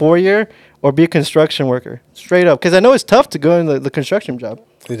finish a 4-year or be a construction worker, straight up, because I know it's tough to go in the construction job.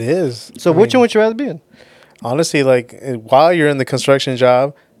 It is. So which one would you rather be in? Honestly, like while you're in the construction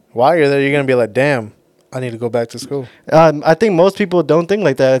job, while you're there, you're gonna be like, damn, I need to go back to school. I think most people don't think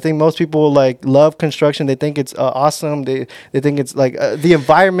like that. I think most people like love construction. They think it's awesome. They think it's like the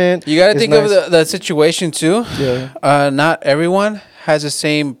environment. You got to is think nice. of the situation too. Yeah. Not everyone has the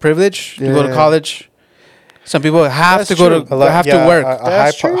same privilege to go to Yeah. college. Some people have That's to go true. to have to work. A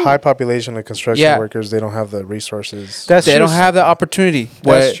That's true. high population of construction Yeah. workers, they don't have the resources. That's They true. don't have the opportunity.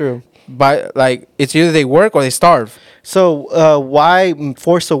 That's But true. By like it's either they work or they starve. So why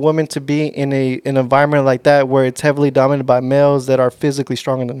force a woman to be in an environment like that where it's heavily dominated by males that are physically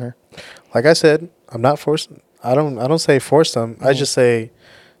stronger than her? Like I said, I'm not forcing. I don't say force them. I just say,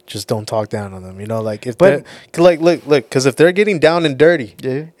 just don't talk down on them. You know, like if But- they're like look, because if they're getting down and dirty,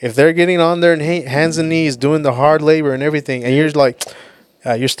 Yeah. if they're getting on their hands and knees doing the hard labor and everything, and you're like,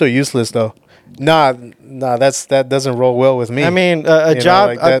 you're still useless though. Nah, that doesn't roll well with me. I mean, You a know,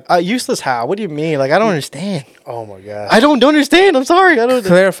 job like that. useless. How? What do you mean? Like I don't understand. Oh my gosh. I don't understand. I'm sorry. I don't.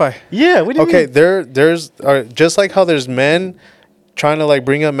 Clarify. Yeah. What do you Okay, mean? there's just like how there's men trying to like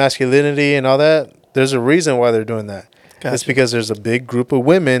bring up masculinity and all that. There's a reason why they're doing that. It's Gotcha. because there's a big group of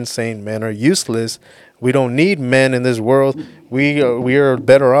women saying men are useless. We don't need men in this world. We are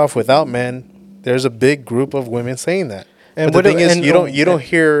better off without men. There's a big group of women saying that. And But what the thing do- is, and- you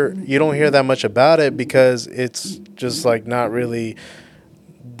don't hear that much about it because it's just like not really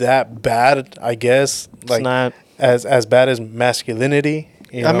that bad, I guess. Like not. as bad as masculinity.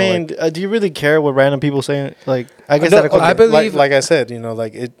 You I know, mean, like, do you really care what random people say? Like, I guess no, that. okay, I believe- like I said, you know,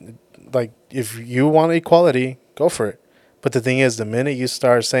 like it, like if you want equality, go for it. But the thing is, the minute you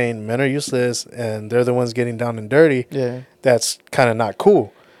start saying men are useless and they're the ones getting down and dirty, Yeah. that's kind of not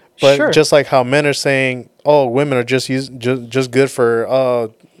cool. But Sure. just like how men are saying, oh, women are just good for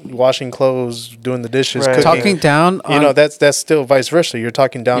washing clothes, doing the dishes, Right. cooking. Talking down You on know, that's still vice versa. You're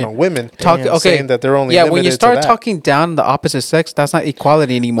talking down Yeah. on women, Okay. saying that they're only yeah. When you limited to start that. talking down the opposite sex, that's not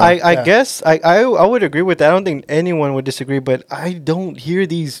equality anymore. I Yeah. guess I would agree with that. I don't think anyone would disagree, but I don't hear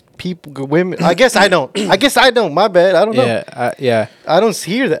these people, women. I guess I don't. I guess I don't. My bad. I don't know. yeah. I don't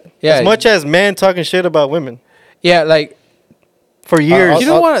hear that. Yeah. As much as men talking shit about women Yeah, like for years. you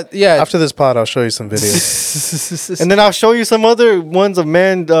don't want to. Yeah, After this pod, I'll show you some videos. and then I'll show you some other ones of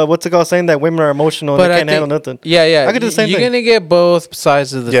men. What's it called? Saying that women are emotional and But they I can't handle think- nothing. Yeah. I could do the same You're thing. gonna get both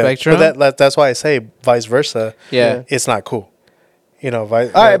sides of the spectrum. but that's why I say vice versa. yeah. It's not cool. You know, All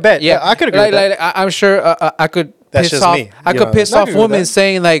right, bet. Yeah, I could agree Like, with that. like, I'm sure I could That's piss just off. me, I you could know. piss I off agree with women that.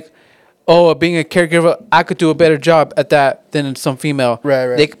 saying like, "Oh, being a caregiver, I could do a better job at that than some female."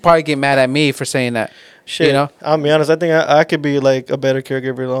 Right. They could probably get mad at me for saying that. Shit. You know? I'll be honest. I think I could be like a better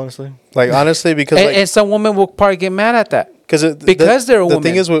caregiver, honestly. Like honestly, because And, like and some women will probably get mad at that. because they're a the woman.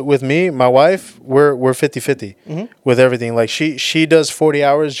 thing is with me, my wife, we're 50-50 with everything. Like she does 40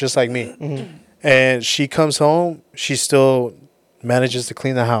 hours just like me, and she comes home, she still manages to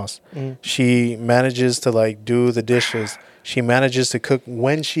clean the house. She manages to like do the dishes. She manages to cook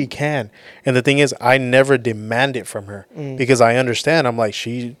when she can. And the thing is, I never demand it from her because I understand. I'm like,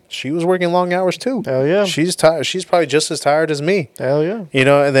 she was working long hours too. Hell yeah. She's tired. She's probably just as tired as me. Hell yeah. You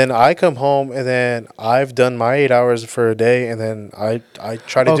know, and then I come home and then I've done my 8 hours for a day, and then I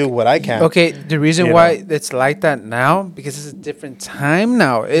try to do what I can. Okay, the reason You why know? it's like that now because it's a different time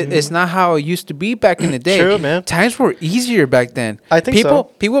now. It's not how it used to be back in the day. True, man. Times were easier back then. I think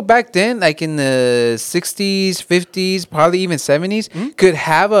people back then, like in the 60s, 50s, probably even 70s, could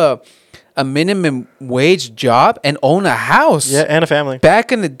have a minimum wage job and own a house. Yeah, and a family.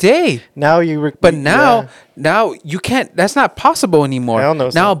 Back in the day. Now you. But now you can't. That's not possible anymore. Hell no,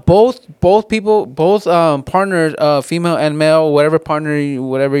 Now son. both people, both partners, female and male, whatever partner,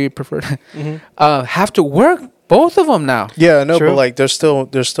 whatever you prefer, have to work. Both of them now. Yeah, I know, True. but like there's still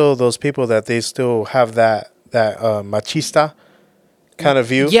those people that they still have that machista kind of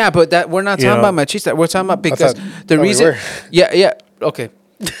view. Yeah, but that we're not You talking know, about machista. We're talking about because the we reason. were. Yeah. Okay.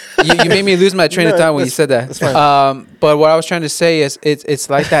 you made me lose my train of No, thought when you said that. that's fine. But what I was trying to say is it's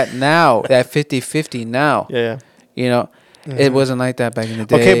like that now. That 50-50 now. Yeah. You know, it wasn't like that back in the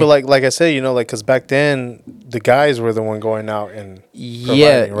day. Okay, but like I said, you know, like because back then the guys were the one going out and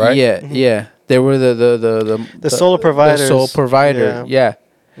yeah, providing, right? yeah. They were the sole providers. The sole provider. Yeah.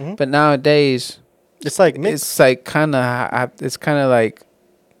 Yeah. But nowadays, It's like mixed. it's like kind of like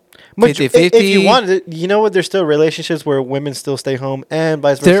But 50-50. if you want it, you know what? There's still relationships where women still stay home and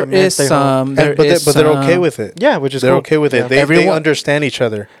vice versa. there men is stay home. some. There but is they're okay some. with it. Yeah, which is They're cool. okay with Yeah. it. They Everyone- understand each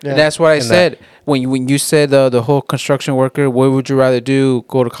other. Yeah. That's what I In said when you said the whole construction worker. What would you rather do?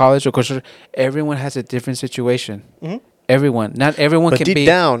 Go to college or construction? Everyone has a different situation. Everyone, not everyone But can deep be.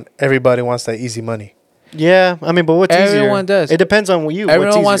 down, everybody wants that easy money. Yeah, I mean, but what's easier? Everyone does. It depends on you.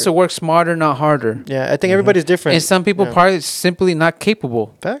 Everyone wants to work smarter, not harder. Yeah, I think everybody's different. And some people Yeah. probably simply not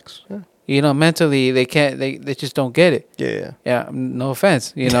capable. Facts. Yeah. You know, mentally they can't. They just don't get it. Yeah. Yeah, no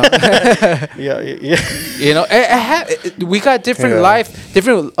offense. You know, Yeah. you know, we got different Yeah.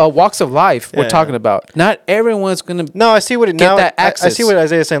 different walks of life. We're Yeah. talking about. Not everyone's gonna. No, I see what it Get now. that I see access. what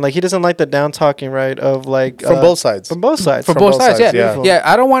Isaiah's saying. Like he doesn't like the down talking, right? Of like From both sides. From both sides. For From both both sides, sides, yeah. yeah. yeah.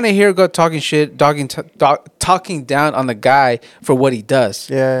 I don't want to hear go talking shit, talking down on the guy for what he does.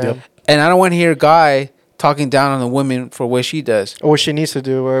 Yeah. Yep. And I don't want to hear a guy talking down on the woman for what she does Or what she needs to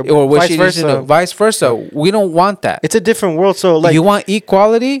do, or what vice she needs to versa. do. Vice versa. We don't want that. It's a different world. So like You want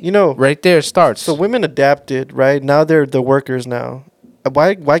equality? you know, right there it starts. so women adapted, right? Now they're the workers now.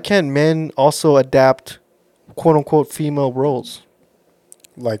 Why can't men also adapt, quote unquote, female roles?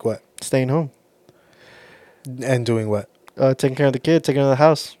 Like what? Staying home, And doing what? taking care of the kid, taking care of the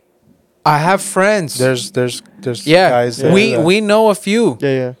house. I have friends. There's yeah, guys. that we do that. we know a few.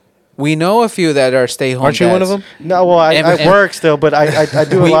 Yeah. We know a few that are stay home. Aren't you one of them? No, well, I And- work still, but I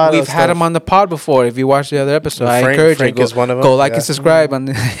do a lot. We've of had stuff. him on the pod before. If you watch the other episode, I Frank- encourage Frank you is one of go them, like yeah. and subscribe on.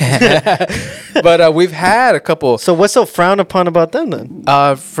 But we've had a couple. So what's so frowned upon about them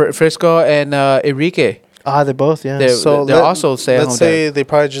then? Frisco and Enrique. They're both, yeah. They're- So they're also stay-at-home Let's say they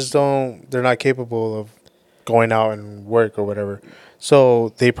probably just they're not capable of going out and work or whatever.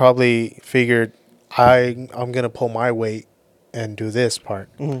 So they probably figured I'm gonna pull my weight and do this part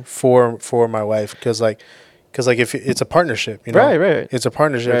for my wife because like if it's a partnership, you know, Right. It's a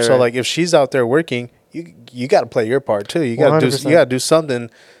partnership. Right, So right. like if she's out there working, you got to play your part too. You got to 100%. do something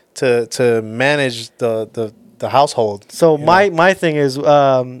to manage the household. So you my thing is,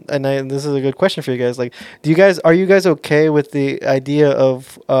 this is a good question for you guys. Like, are you guys okay with the idea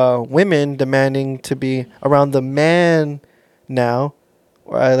of women demanding to be around the man now,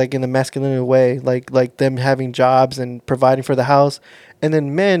 or like in the masculine way, like them having jobs and providing for the house, and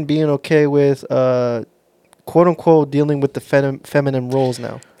then men being okay with quote unquote dealing with the feminine roles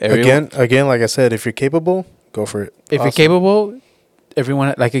now? Everyone- Again, like I said, if you're capable, go for it. if you're Awesome. capable,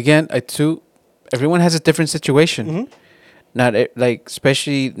 everyone like again everyone has a different situation. Not like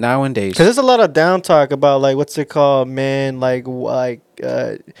especially nowadays. Because there's a lot of down talk about like what's it called, man, like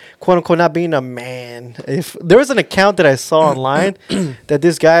quote unquote not being a man. If there was an account that I saw online that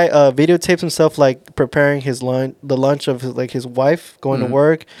this guy videotapes himself like preparing the lunch of his wife going to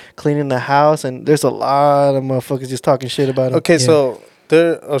work, cleaning the house, and there's a lot of motherfuckers just talking shit about him. Okay, so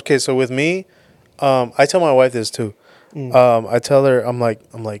so with me, I tell my wife this too. I tell her I'm like,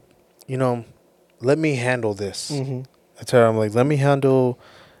 you know, let me handle this. I tell her I'm like, let me handle,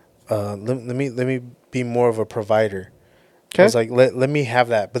 let me be more of a provider. I Okay. was like, let me have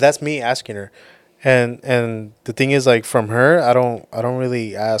that. But that's me asking her. And the thing is, like, from her, I don't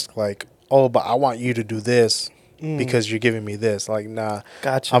really ask like, oh, but I want you to do this because you're giving me this. Like, nah.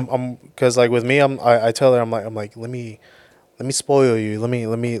 Gotcha. I'm because like with me, I tell her I'm like let me spoil you. Let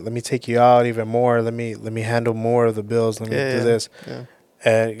me take you out even more. Let me handle more of the bills. Let me do this. Yeah.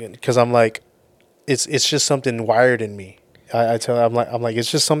 And because I'm like, it's just something wired in me. I tell her, I'm like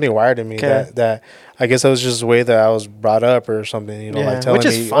it's just something wired in me that I guess that was just the way that I was brought up or something. You know, Yeah, like telling which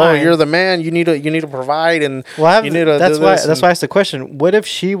is me, fine. oh, you're the man. You need to provide and Well, you need to. that's do why this that's and- why I asked the question. What if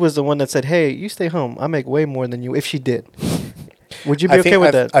she was the one that said, "Hey, you stay home. I make way more than you." If she did, would you be I okay think,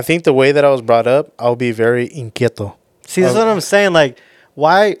 with that? I think the way that I was brought up, I'll be very inquieto. See, that's what I'm saying. Like,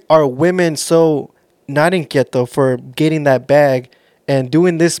 why are women so not inquieto for getting that bag and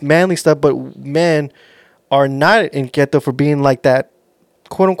doing this manly stuff, but men are not inquieto for being like that,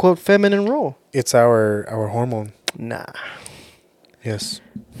 quote unquote, feminine role? It's our hormone. Nah. Yes.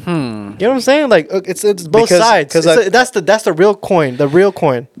 You know what I'm saying? Like, it's both Because- sides. 'cause That's the real coin. The real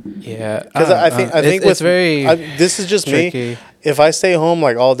coin. Yeah, Because I think it's with very. this is just tricky. me. If I stay home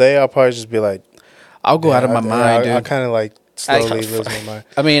like all day, I'll probably just be like, I'll go out of my mind, I'll dude. kind of like slowly lose my mind.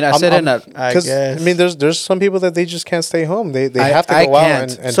 I mean, I I'm- said I'm- in a. I Because guess. I mean, there's some people that they just can't stay home. They I- have to I go out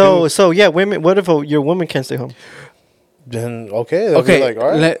can't. and So yeah, women. What if your woman can't stay home? then okay, they'll Okay, be like,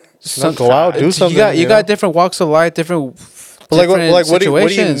 all right, some, go out, do something. You got you know? got different walks of life, different. But like, different what do you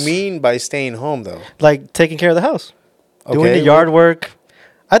situations. mean by staying home though? Like taking care of the house, doing Okay, the yard work.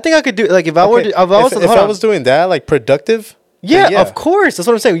 I think I could do like if I were Okay, to, if I was, if hold I on. was doing that, like productive. Yeah, then of course. That's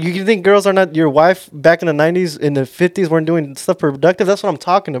what I'm saying. You think girls are not your wife back in the 90s, in the 50s weren't doing stuff productive? That's what I'm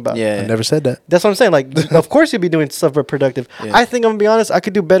talking about. Yeah, I never said that. That's what I'm saying. Like, of course you'd be doing stuff for productive. Yeah. I think I'm gonna be honest. I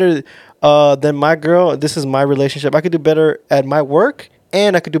could do better than my girl. This is my relationship. I could do better at my work,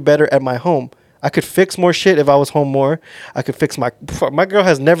 and I could do better at my home. I could fix more shit if I was home more. I could fix my girl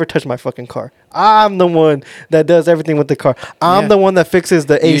has never touched my fucking car. I'm the one that does everything with the car. I'm Yeah. the one that fixes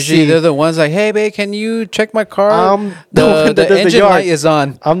the Usually AC. they're the ones like, "Hey, babe, can you check my car? I'm the one that the does the engine yard. light is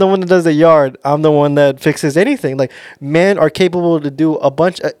on." I'm the one that does the yard. I'm the one that fixes anything. Like, men are capable to do a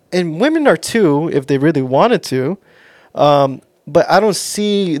bunch, and women are too if they really wanted to. But I don't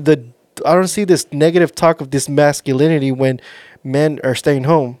see this negative talk of this masculinity when men are staying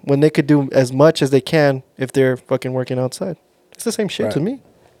home when they could do as much as they can if they're fucking working outside. It's the same shit Right. to me.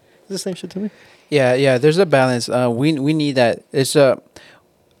 It's the same shit to me. Yeah. There's a balance. We need that. It's I'm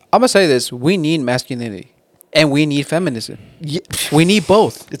gonna say this: we need masculinity, and we need feminism. Yeah. We need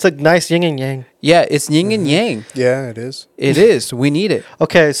both. It's like nice yin and yang. Yeah, it's yin and yang. Yeah, it is. It is. We need it.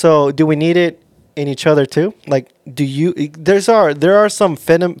 Okay, so do we need it in each other too? Like, do you? There are some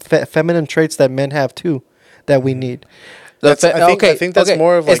feminine traits that men have too that we need. I think that's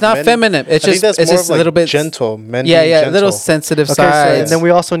more of like it's not men- feminine. It's I think just that's it's more just of a little like bit gentle. Men Yeah, being yeah, a gentle. little sensitive Okay, so, side. and then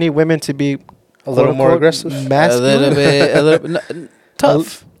we also need women to be A little more quote-unquote aggressive? masculine. a little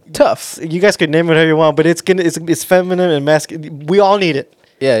tough. Tough. You guys could name it how you want, but it's feminine and masculine. We all need it,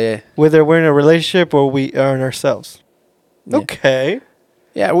 Yeah. whether we're in a relationship or we are in ourselves. Yeah. Okay.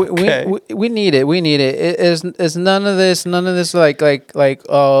 Yeah, Okay. we need it. We need it. It's none of this like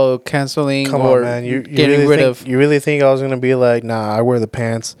canceling Come or on, man. You getting really rid think, of. You really think I was gonna be like, nah, I wear the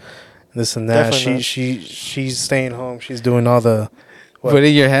pants, this and that. Definitely She's staying home. She's doing all the. What?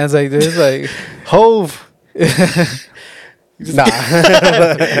 Putting your hands like this, like Hove. Nah.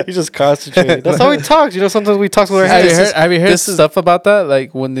 You just concentrate. That's how we talk. You know, sometimes we talk with our have you hands. heard this is- stuff about that?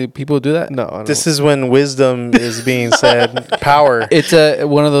 Like when the people do that? No, I don't. This is when wisdom is being said. Power. It's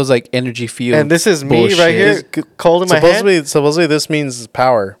one of those like energy field. and this is me bullshit. right here, cold in my hand, Supposedly, this means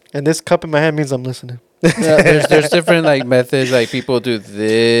power. and this cup in my hand means I'm listening. Yeah, there's different like methods. Like people do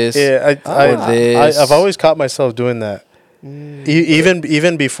this. Yeah, this. I've always caught myself doing that.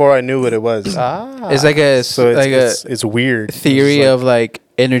 Even before I knew what it was. It's like a So it's weird. theory It's like- of like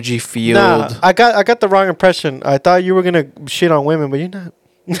energy field. Nah, I got the wrong impression. I thought you were gonna shit on women, but you're not.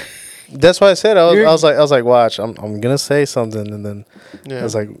 That's why I said I You're- was like, watch, I'm gonna say something, and then Yeah, I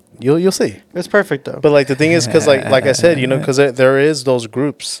was like, you'll see. it's perfect though. But like the thing is, because like I said, because there is those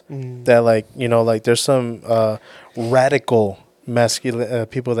groups that like like there's some radical masculine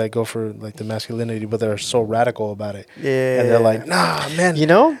people that go for like the masculinity, but they're so radical about it. Yeah, And they're like, nah, man, you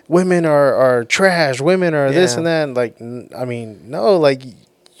know, women are trash. Women are this Yeah. and that. Like, I mean, no, like you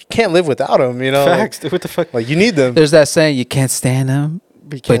can't live without them. You know, facts. Dude, what the fuck? Like you need them. There's that saying: you can't stand them,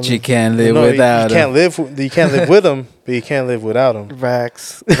 but you can live No, without you can't them. live. You can't live with them, but you can't live without them.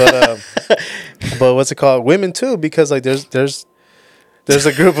 Facts. But but what's it called? Women too, because like there's there's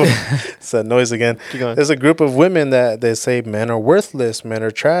a group of it's a noise again. Keep going. There's a group of women that they say men are worthless, men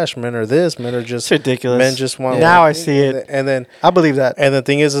are trash, men are this, men are just It's ridiculous. men just want Now one I thing. see it. And then I believe that. and the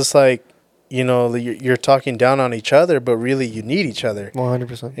thing is, it's like, you know, you're talking down on each other, but really you need each other.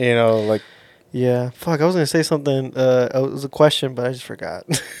 100%. You know, like Yeah. Fuck, I was gonna say something. It was a question, but I just forgot.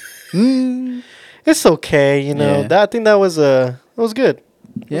 It's okay, you know. Yeah. I think that was it was good.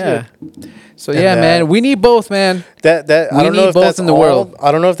 Yeah. So And yeah, that- man, we need both, man. that I We don't know need if both that's in the all, world.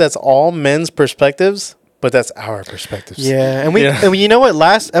 I don't know if that's all men's perspectives, but that's our perspectives. Yeah, and we Yeah. and you know what?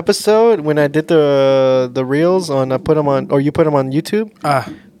 Last episode when I did the reels on, I put them on, or you put them on YouTube,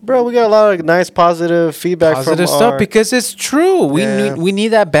 bro. We got a lot of nice positive feedback Positive from stuff our, because it's true. Yeah. We need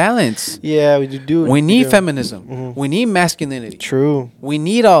that balance. yeah, we do. We need do. feminism. Mhm. We need masculinity. True. We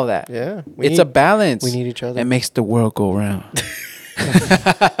need all that. Yeah, It's a balance. we need each other. It makes the world go round.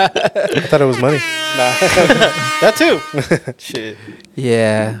 I thought it was money. that too. Shit.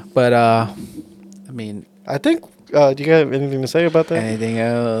 Yeah, but I mean, I think. Do you have anything to say about that? anything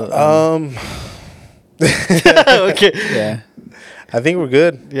else? Okay. Yeah. I think we're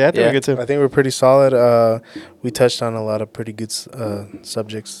good. Yeah, I think Yeah. we're good too. I think we're pretty solid. We touched on a lot of pretty good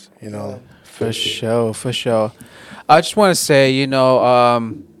subjects. You know, For sure, for sure. I just want to say, you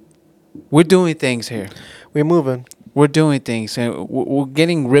know, we're doing things here. We're moving. We're doing things, and we're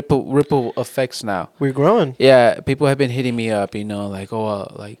getting ripple effects now. We're growing. Yeah, people have been hitting me up, you know, like, oh,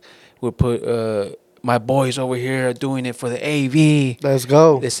 like we put my boys over here are doing it for the AV, Let's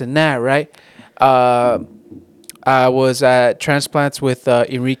go. this and that, right? I was at Transplants with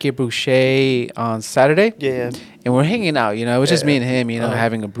Enrique Boucher on Saturday. Yeah. And we're hanging out, you know. It was just me Yeah. and him, you know, Uh-huh.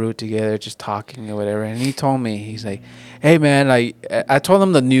 having a brew together, just talking or whatever. And he told me, he's like, "Hey, man, like I told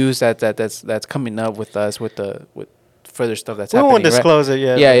him the news that's coming up with us with further stuff that's We happening." won't right? disclose it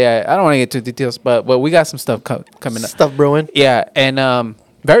yet. Yeah. I don't want to get too details, but we got some stuff coming up. Stuff brewing. Yeah, and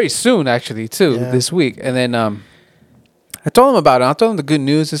very soon actually too, Yeah. this week. And then I told him about it. I told him the good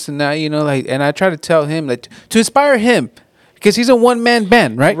news, this and that, you know, like, and I try to tell him like to inspire him because he's a one man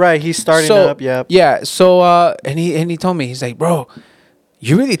band, right? Right. He's starting So, up. Yeah. Yeah. So and he told me, he's like, "Bro,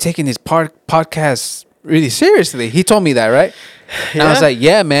 you're really taking this podcast really seriously." He told me that, right? And I was Yeah. like,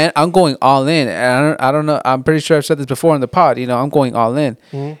 "Yeah, man, I'm going all in." And I don't know. I'm pretty sure I've said this before on the pod. You know, I'm going all in.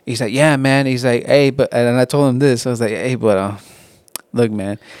 Mhm. He's like, "Yeah, man." He's like, "Hey, but," and I told him this. I was like, "Hey, but look,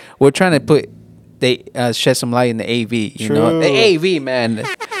 man, we're trying to put shed some light in the AV. You know, the True. AV, man." That's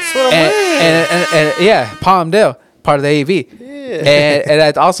what I'm And, and yeah, Palmdale, part of the AV. Yeah. And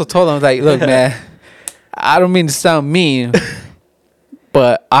I also told him, like, look, man, I don't mean to sound mean,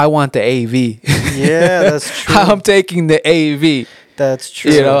 but I want the AV. Yeah, that's true. I'm taking the AV. That's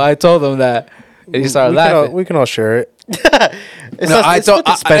true. You know, I told him that. And he started laughing. we can all share it. It's No, not, I it's thought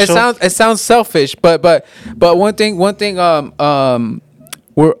nothing special. it sounds selfish, but one thing we're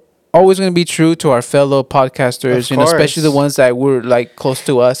always gonna be true to our fellow podcasters, Of you know, especially the course. ones that were like close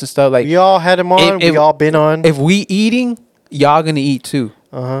to us and stuff. Like we all had him on. if- we all been on. if we eating, y'all gonna eat too.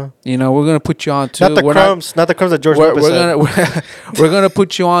 Uh-huh. You know, we're gonna put you on too. Not the We're crumbs. Not the crumbs that George we're, Lopez we're said. gonna we're gonna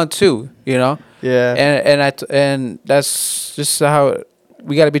put you on too. You know, Yeah. and that's just how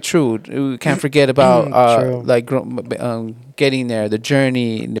we got to be true. We can't forget about True. like getting there, the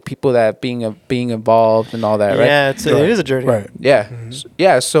journey, and the people that being involved and all that. Right? Yeah, it is a journey. Right. Yeah.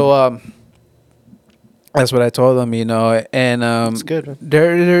 Yeah. So that's what I told them. You know, and It's good, man.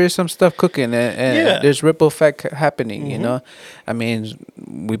 there is some stuff cooking, and Yeah. there's ripple effect happening. You Mhm. know, I mean,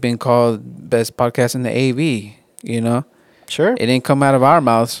 we've been called best podcast in the AV. You know, Sure. it didn't come out of our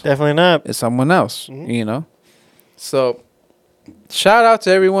mouths. Definitely not. It's someone else. Mhm. You know, so shout out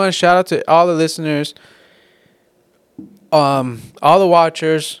to everyone. Shout out to all the listeners. All the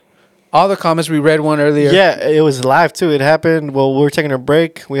watchers, all the comments. We read one earlier. Yeah, it was live too. It happened while we were taking a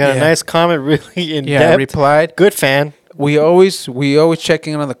break. We had a Yeah. nice comment, really in Yeah, depth. replied. Good fan. We always check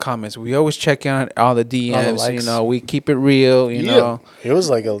in on the comments. We always check in on all the DMs. You likes. know, we keep it real. You Yeah. know, It was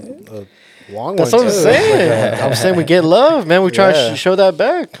like a long That's one. what I'm too. saying. I'm saying we get love, man. We try Yeah. to show that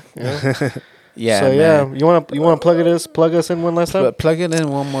back. You know? yeah. So man. yeah, you wanna plug us in one last time? But plug it in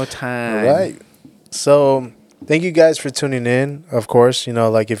one more time. All right. So thank you guys for tuning in. Of course, you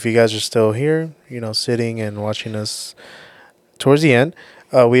know, like if you guys are still here, you know, sitting and watching us towards the end,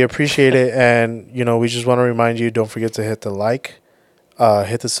 we appreciate it. And, you know, we just want to remind you, don't forget to hit the like,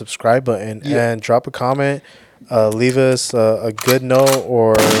 hit the subscribe button, Yeah. and drop a comment. Leave us a good note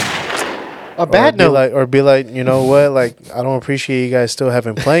or A bad note. be like, you know what, like I don't appreciate you guys still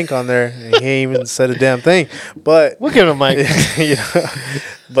having Plank on there. And he ain't even said a damn thing. But We'll give him a mic. you know,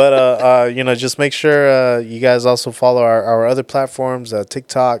 but you know, just make sure you guys also follow our other platforms,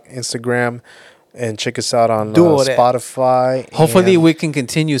 TikTok, Instagram. and check us out on Do all that. Spotify. Hopefully, and- we can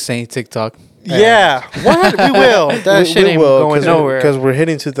continue saying TikTok. Yeah, what we will. That shit ain't going nowhere. because we're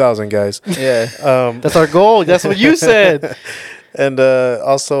hitting 2,000 guys. Yeah. That's our goal. That's what you said. And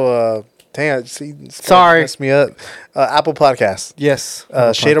also, dang, see, Sorry. messed me up. Apple Podcasts, Yes,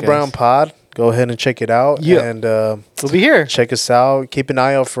 Shade of Brown Pod. Go ahead and check it out. Yeah. And we'll be here. check us out. Keep an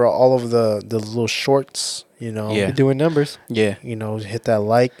eye out for all of the little shorts. You know, Yeah. We're doing numbers. Yeah. you know, hit that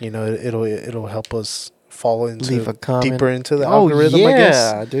like. You know, it'll help us fall into Leave a comment. deeper into the Oh algorithm. yeah, I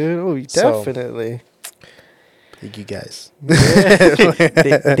guess. dude. Oh, So- definitely. Thank you guys.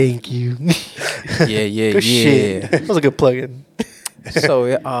 Thank you. Yeah. Good shit. That was a good plug-in. So,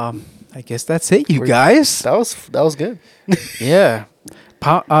 yeah, I guess that's it, you guys. That was good. Yeah.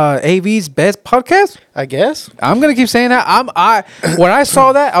 AV's best podcast. I guess. I'm gonna keep saying that. When I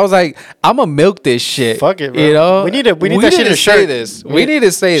saw that, I was like, I'm gonna milk this shit. Fuck it, bro. You know, We need that shit in a say shirt. this. We need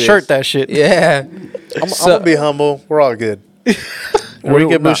to say this. Shirt that shit. Yeah. I'm gonna be humble. We're all good.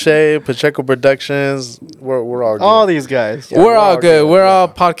 Enrique not- Boucher, Pacheco Productions. We're all good. All these guys. we're all good. We're all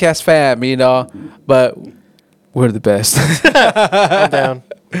podcast fam, you know, but we're the best. I'm down.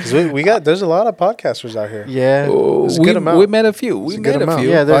 'Cause there's a lot of podcasters out here. Yeah. It's a good amount. We met a few. We It's a good met a amount. few.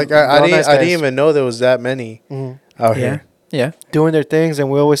 Yeah, they're- like they're I all didn't nice I didn't guys. even know there was that many out Yeah. here. Yeah. Doing their things, and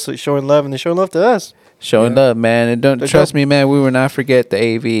we're always showing love, and they're showing love to us. Showing up, man, and don't They're trust dope. me, man. We will not forget the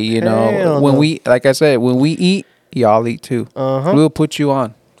AV. You know, Hell when no. we, like I said, when we eat, y'all eat too. Uh-huh. We'll put you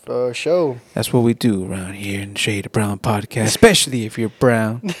on. For sure. That's what we do around here in Shade of Brown podcast, especially if you're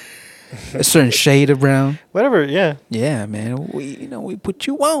brown, a certain shade of brown. Whatever. Yeah. Yeah, man. We put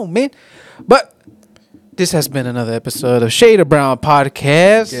you on, man. But this has been another episode of Shade of Brown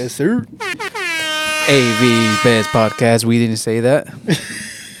podcast. Yes, sir. AV best podcast. We didn't say that.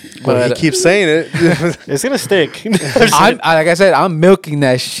 But he keeps saying it. It's gonna stick. Like I said, I'm milking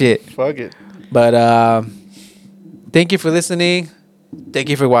that shit. Fuck it. But thank you for listening. Thank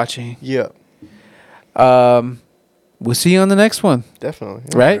you for watching. Yeah. We'll see you on the next one, Definitely.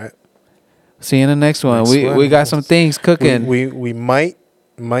 right? Right. See you in the next one. Next one. We got some things cooking. we might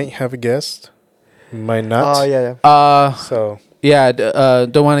have a guest, might not. Oh yeah. So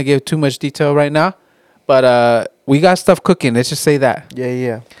Don't want to give too much detail right now, but we got stuff cooking. Let's just say that.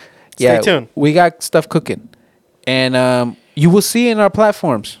 Yeah. Yeah, Stay tuned. We got stuff cooking, and you will see in our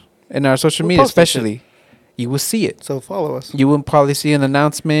platforms, in our social We'll media, post that shit. especially. You will see it. So follow us. You will probably see an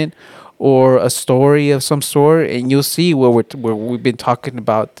announcement or a story of some sort, and you'll see where we've been talking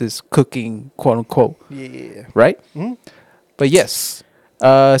about this cooking, quote unquote, Yeah. right? Mhm. But yes,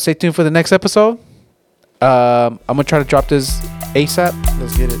 stay tuned for the next episode. I'm gonna try to drop this ASAP,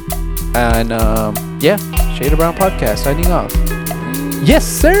 Let's get it. and yeah, Shade of Brown podcast signing off. Yes,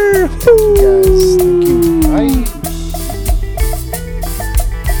 sir. Guys, thank you. Bye.